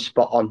was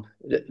spot on.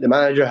 The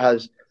manager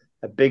has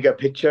a bigger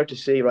picture to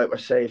see, right, we're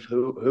safe.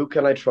 Who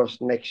can I trust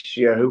next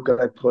year? Who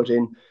can I put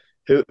in?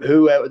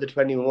 Who out of the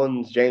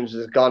 21s, James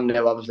is gone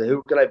now, obviously,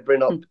 who can I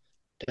bring up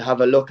to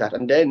have a look at?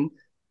 And then,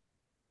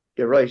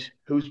 you're right,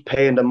 who's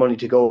paying the money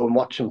to go and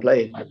watch them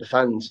play? Like the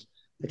fans.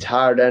 It's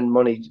hard-earned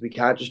money. We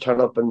can't just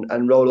turn up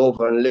and roll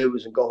over and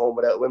lose and go home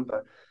without a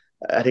whimper.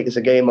 I think it's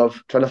a game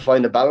of trying to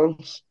find a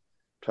balance,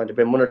 trying to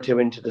bring one or two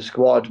into the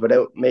squad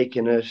without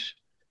making it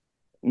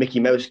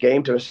Mickey Mouse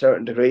game to a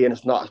certain degree. And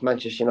it's not as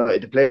Manchester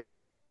United to play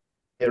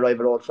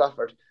arrive at Old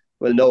Trafford.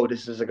 Well, no,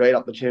 this is a great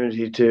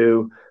opportunity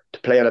to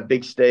play on a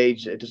big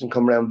stage. It doesn't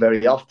come around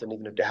very often,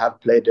 even if they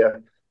have played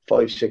there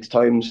 5-6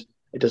 times.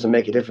 It doesn't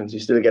make a difference. You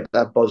still get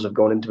that buzz of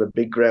going into a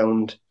big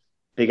ground,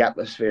 big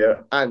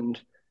atmosphere, and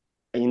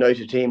a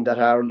United team that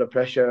are under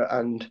pressure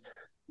and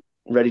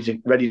ready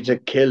to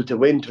kill to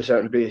win to a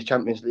certain degree. It's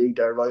Champions League,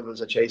 their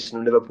rivals are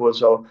chasing Liverpool,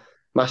 so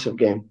massive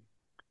game.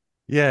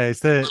 Yeah,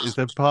 is there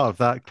part of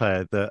that,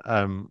 Claire,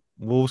 that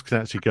Wolves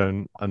can actually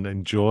go and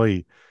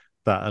enjoy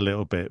that a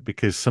little bit?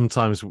 Because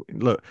sometimes,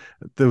 look,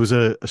 there was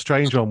a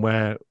strange one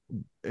where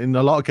in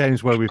a lot of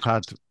games where we've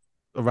had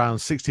around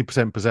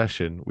 60%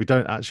 possession, we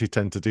don't actually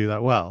tend to do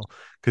that well,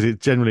 because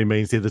it generally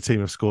means the other team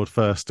have scored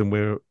first and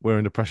we're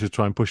under pressure to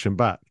try and push them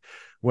back.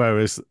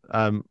 Whereas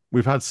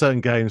we've had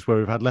certain games where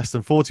we've had less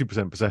than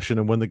 40% possession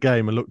and won the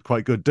game and looked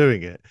quite good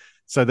doing it.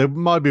 So they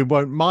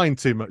won't mind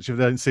too much if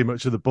they don't see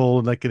much of the ball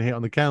and they can hit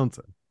on the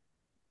counter.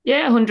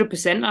 Yeah,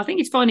 100%. I think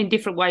it's finding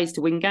different ways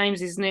to win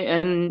games, isn't it?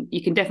 And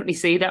you can definitely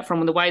see that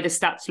from the way the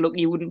stats look.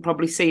 You wouldn't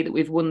probably see that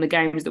we've won the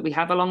games that we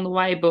have along the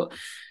way. But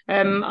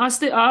I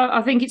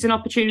think it's an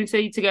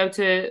opportunity to go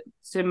to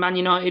Man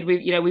United.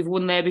 We've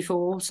won there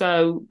before.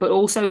 So, but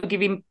also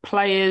giving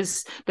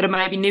players that are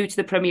maybe new to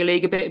the Premier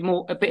League a bit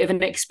of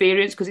an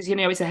experience, because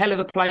it's a hell of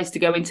a place to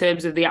go in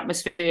terms of the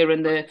atmosphere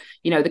and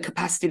the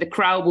capacity. The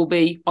crowd will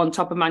be on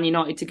top of Man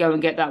United to go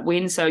and get that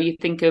win. So you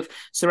think of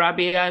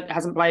Sarabia,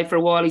 hasn't played for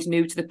a while. He's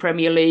new to the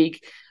Premier League.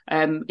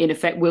 In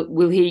effect,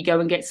 will he go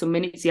and get some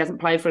minutes? He hasn't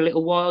played for a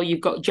little while.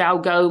 You've got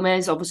João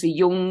Gomez, obviously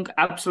young,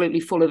 absolutely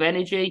full of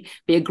energy.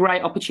 Be a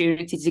great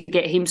opportunity to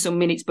get him some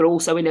minutes, but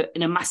also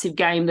in a massive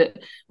game that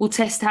will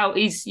test out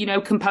his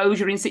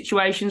composure in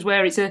situations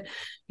where it's a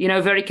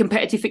very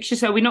competitive fixture.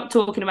 So we're not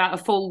talking about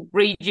a full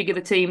rejig of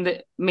the team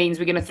that means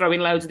we're going to throw in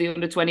loads of the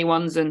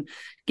under-21s and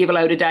give a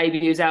load of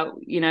debuts out,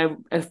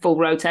 a full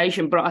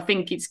rotation. But I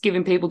think it's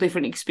giving people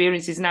different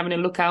experiences and having a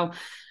look how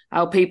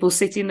people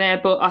sit in there.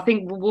 But I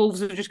think Wolves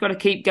have just got to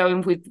keep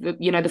going with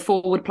the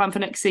forward plan for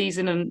next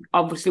season. And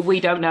obviously we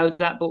don't know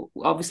that, but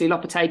obviously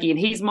Lopetegui in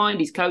his mind,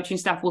 his coaching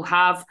staff will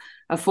have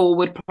a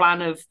forward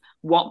plan of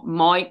what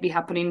might be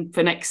happening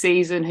for next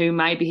season, who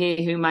may be here,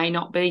 who may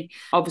not be.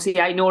 Obviously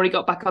Aït-Nouri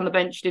got back on the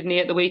bench, didn't he,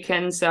 at the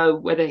weekend? So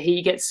whether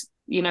he gets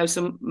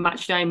some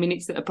match day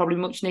minutes that are probably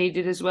much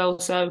needed as well.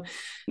 So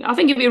I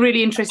think it'll be a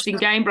really interesting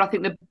game, but I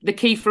think the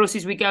key for us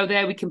is we go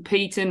there, we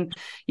compete, and,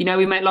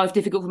 we make life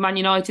difficult for Man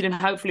United, and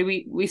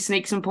hopefully we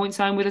sneak some points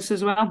home with us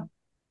as well.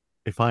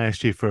 If I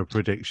asked you for a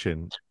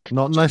prediction,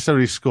 not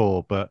necessarily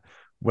score, but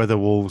whether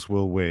Wolves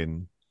will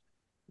win,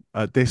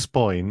 at this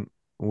point,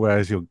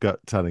 where's your gut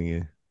telling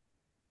you?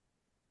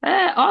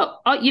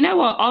 You know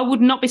what? I would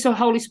not be so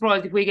wholly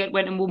surprised if we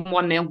went and won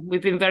 1-0.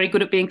 We've been very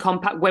good at being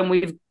compact when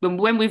we've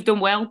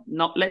done well.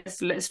 Not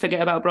let's forget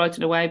about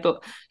Brighton away,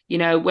 but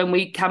when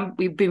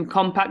we've been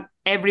compact.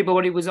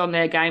 Everybody was on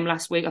their game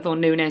last week. I thought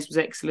Núñez was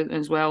excellent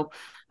as well.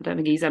 I don't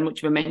think he's had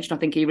much of a mention. I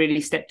think he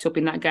really stepped up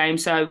in that game.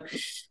 So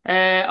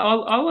I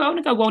want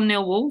to go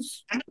 1-0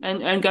 Wolves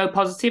and go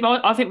positive.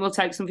 I think we'll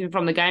take something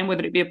from the game,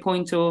 whether it be a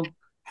point or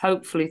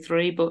hopefully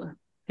 3, but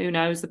who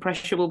knows? The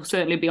pressure will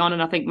certainly be on,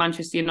 and I think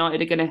Manchester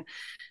United are going to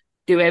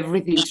do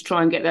everything to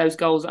try and get those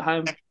goals at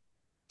home.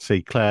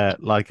 See, Claire,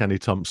 like Andy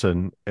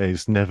Thompson,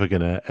 is never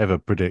going to ever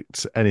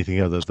predict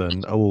anything other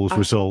than a Wolves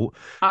result.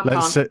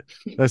 Let's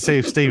see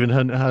if Stephen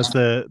Hunt has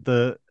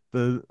the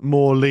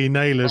more Lee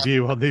Naylor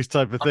view on these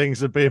type of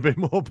things and be a bit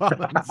more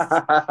balanced.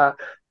 I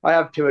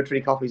have 2 or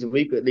 3 coffees a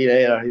week with Lee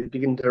Naylor. He's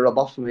beginning to rub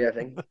off for me, I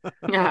think.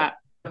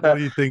 What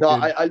do you think? No,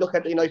 I look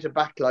at the United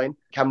back line.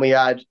 Can we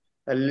add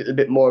a little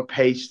bit more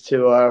pace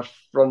to our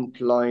front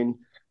line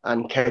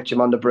and catch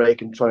him on the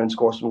break and try and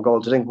score some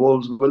goals? I think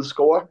Wolves will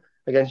score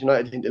against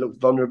United. I think they look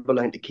vulnerable.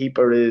 I think the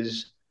keeper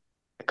is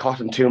caught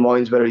in 2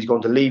 minds whether he's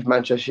going to leave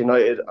Manchester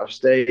United or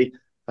stay.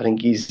 I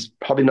think he's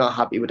probably not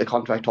happy with the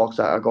contract talks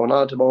that are going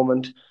on at the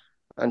moment,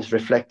 and it's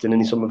reflecting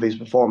in some of his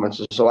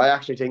performances. So I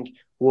actually think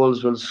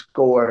Wolves will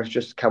score. It's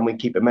just, can we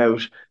keep him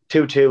out?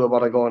 2-2 are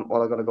what I'm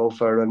going to go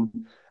for,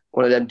 and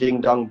one of them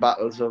ding-dong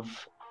battles of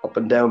up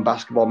and down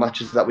basketball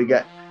matches that we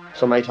get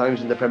so many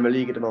times in the Premier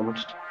League at the moment.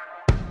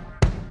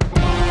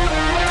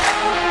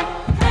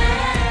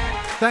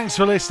 Thanks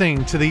for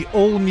listening to the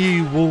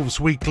all-new Wolves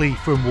Weekly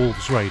from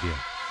Wolves Radio.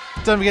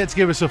 Don't forget to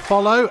give us a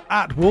follow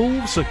at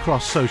Wolves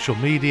across social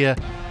media,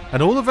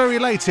 and all the very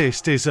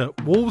latest is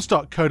at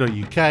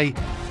wolves.co.uk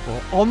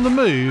or on the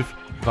move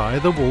via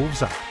the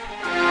Wolves app.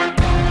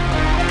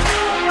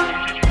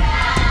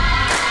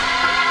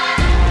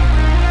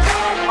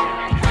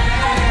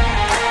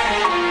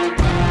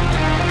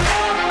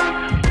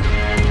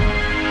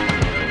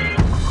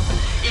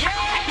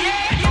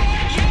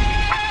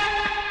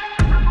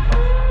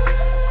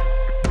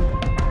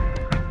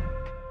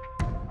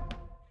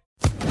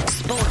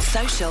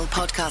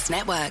 Podcast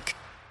Network.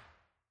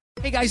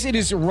 Hey guys, it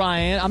is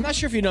Ryan. I'm not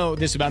sure if you know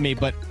this about me,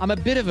 but I'm a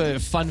bit of a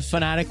fun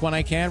fanatic when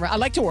I can. I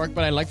like to work,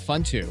 but I like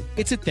fun too.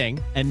 It's a thing.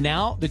 And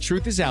now the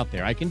truth is out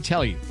there. I can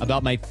tell you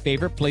about my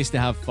favorite place to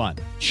have fun.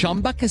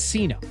 Chumba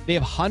Casino. They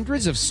have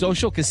hundreds of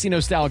social casino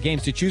style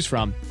games to choose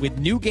from with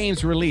new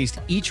games released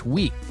each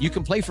week. You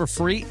can play for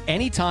free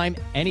anytime,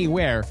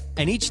 anywhere.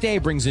 And each day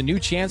brings a new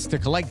chance to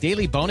collect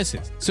daily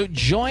bonuses. So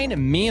join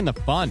me in the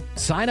fun.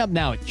 Sign up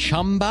now at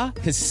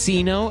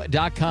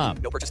ChumbaCasino.com.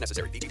 No purchase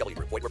necessary. VGW.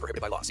 Void where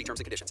prohibited by law. See terms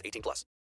and conditions. 18+.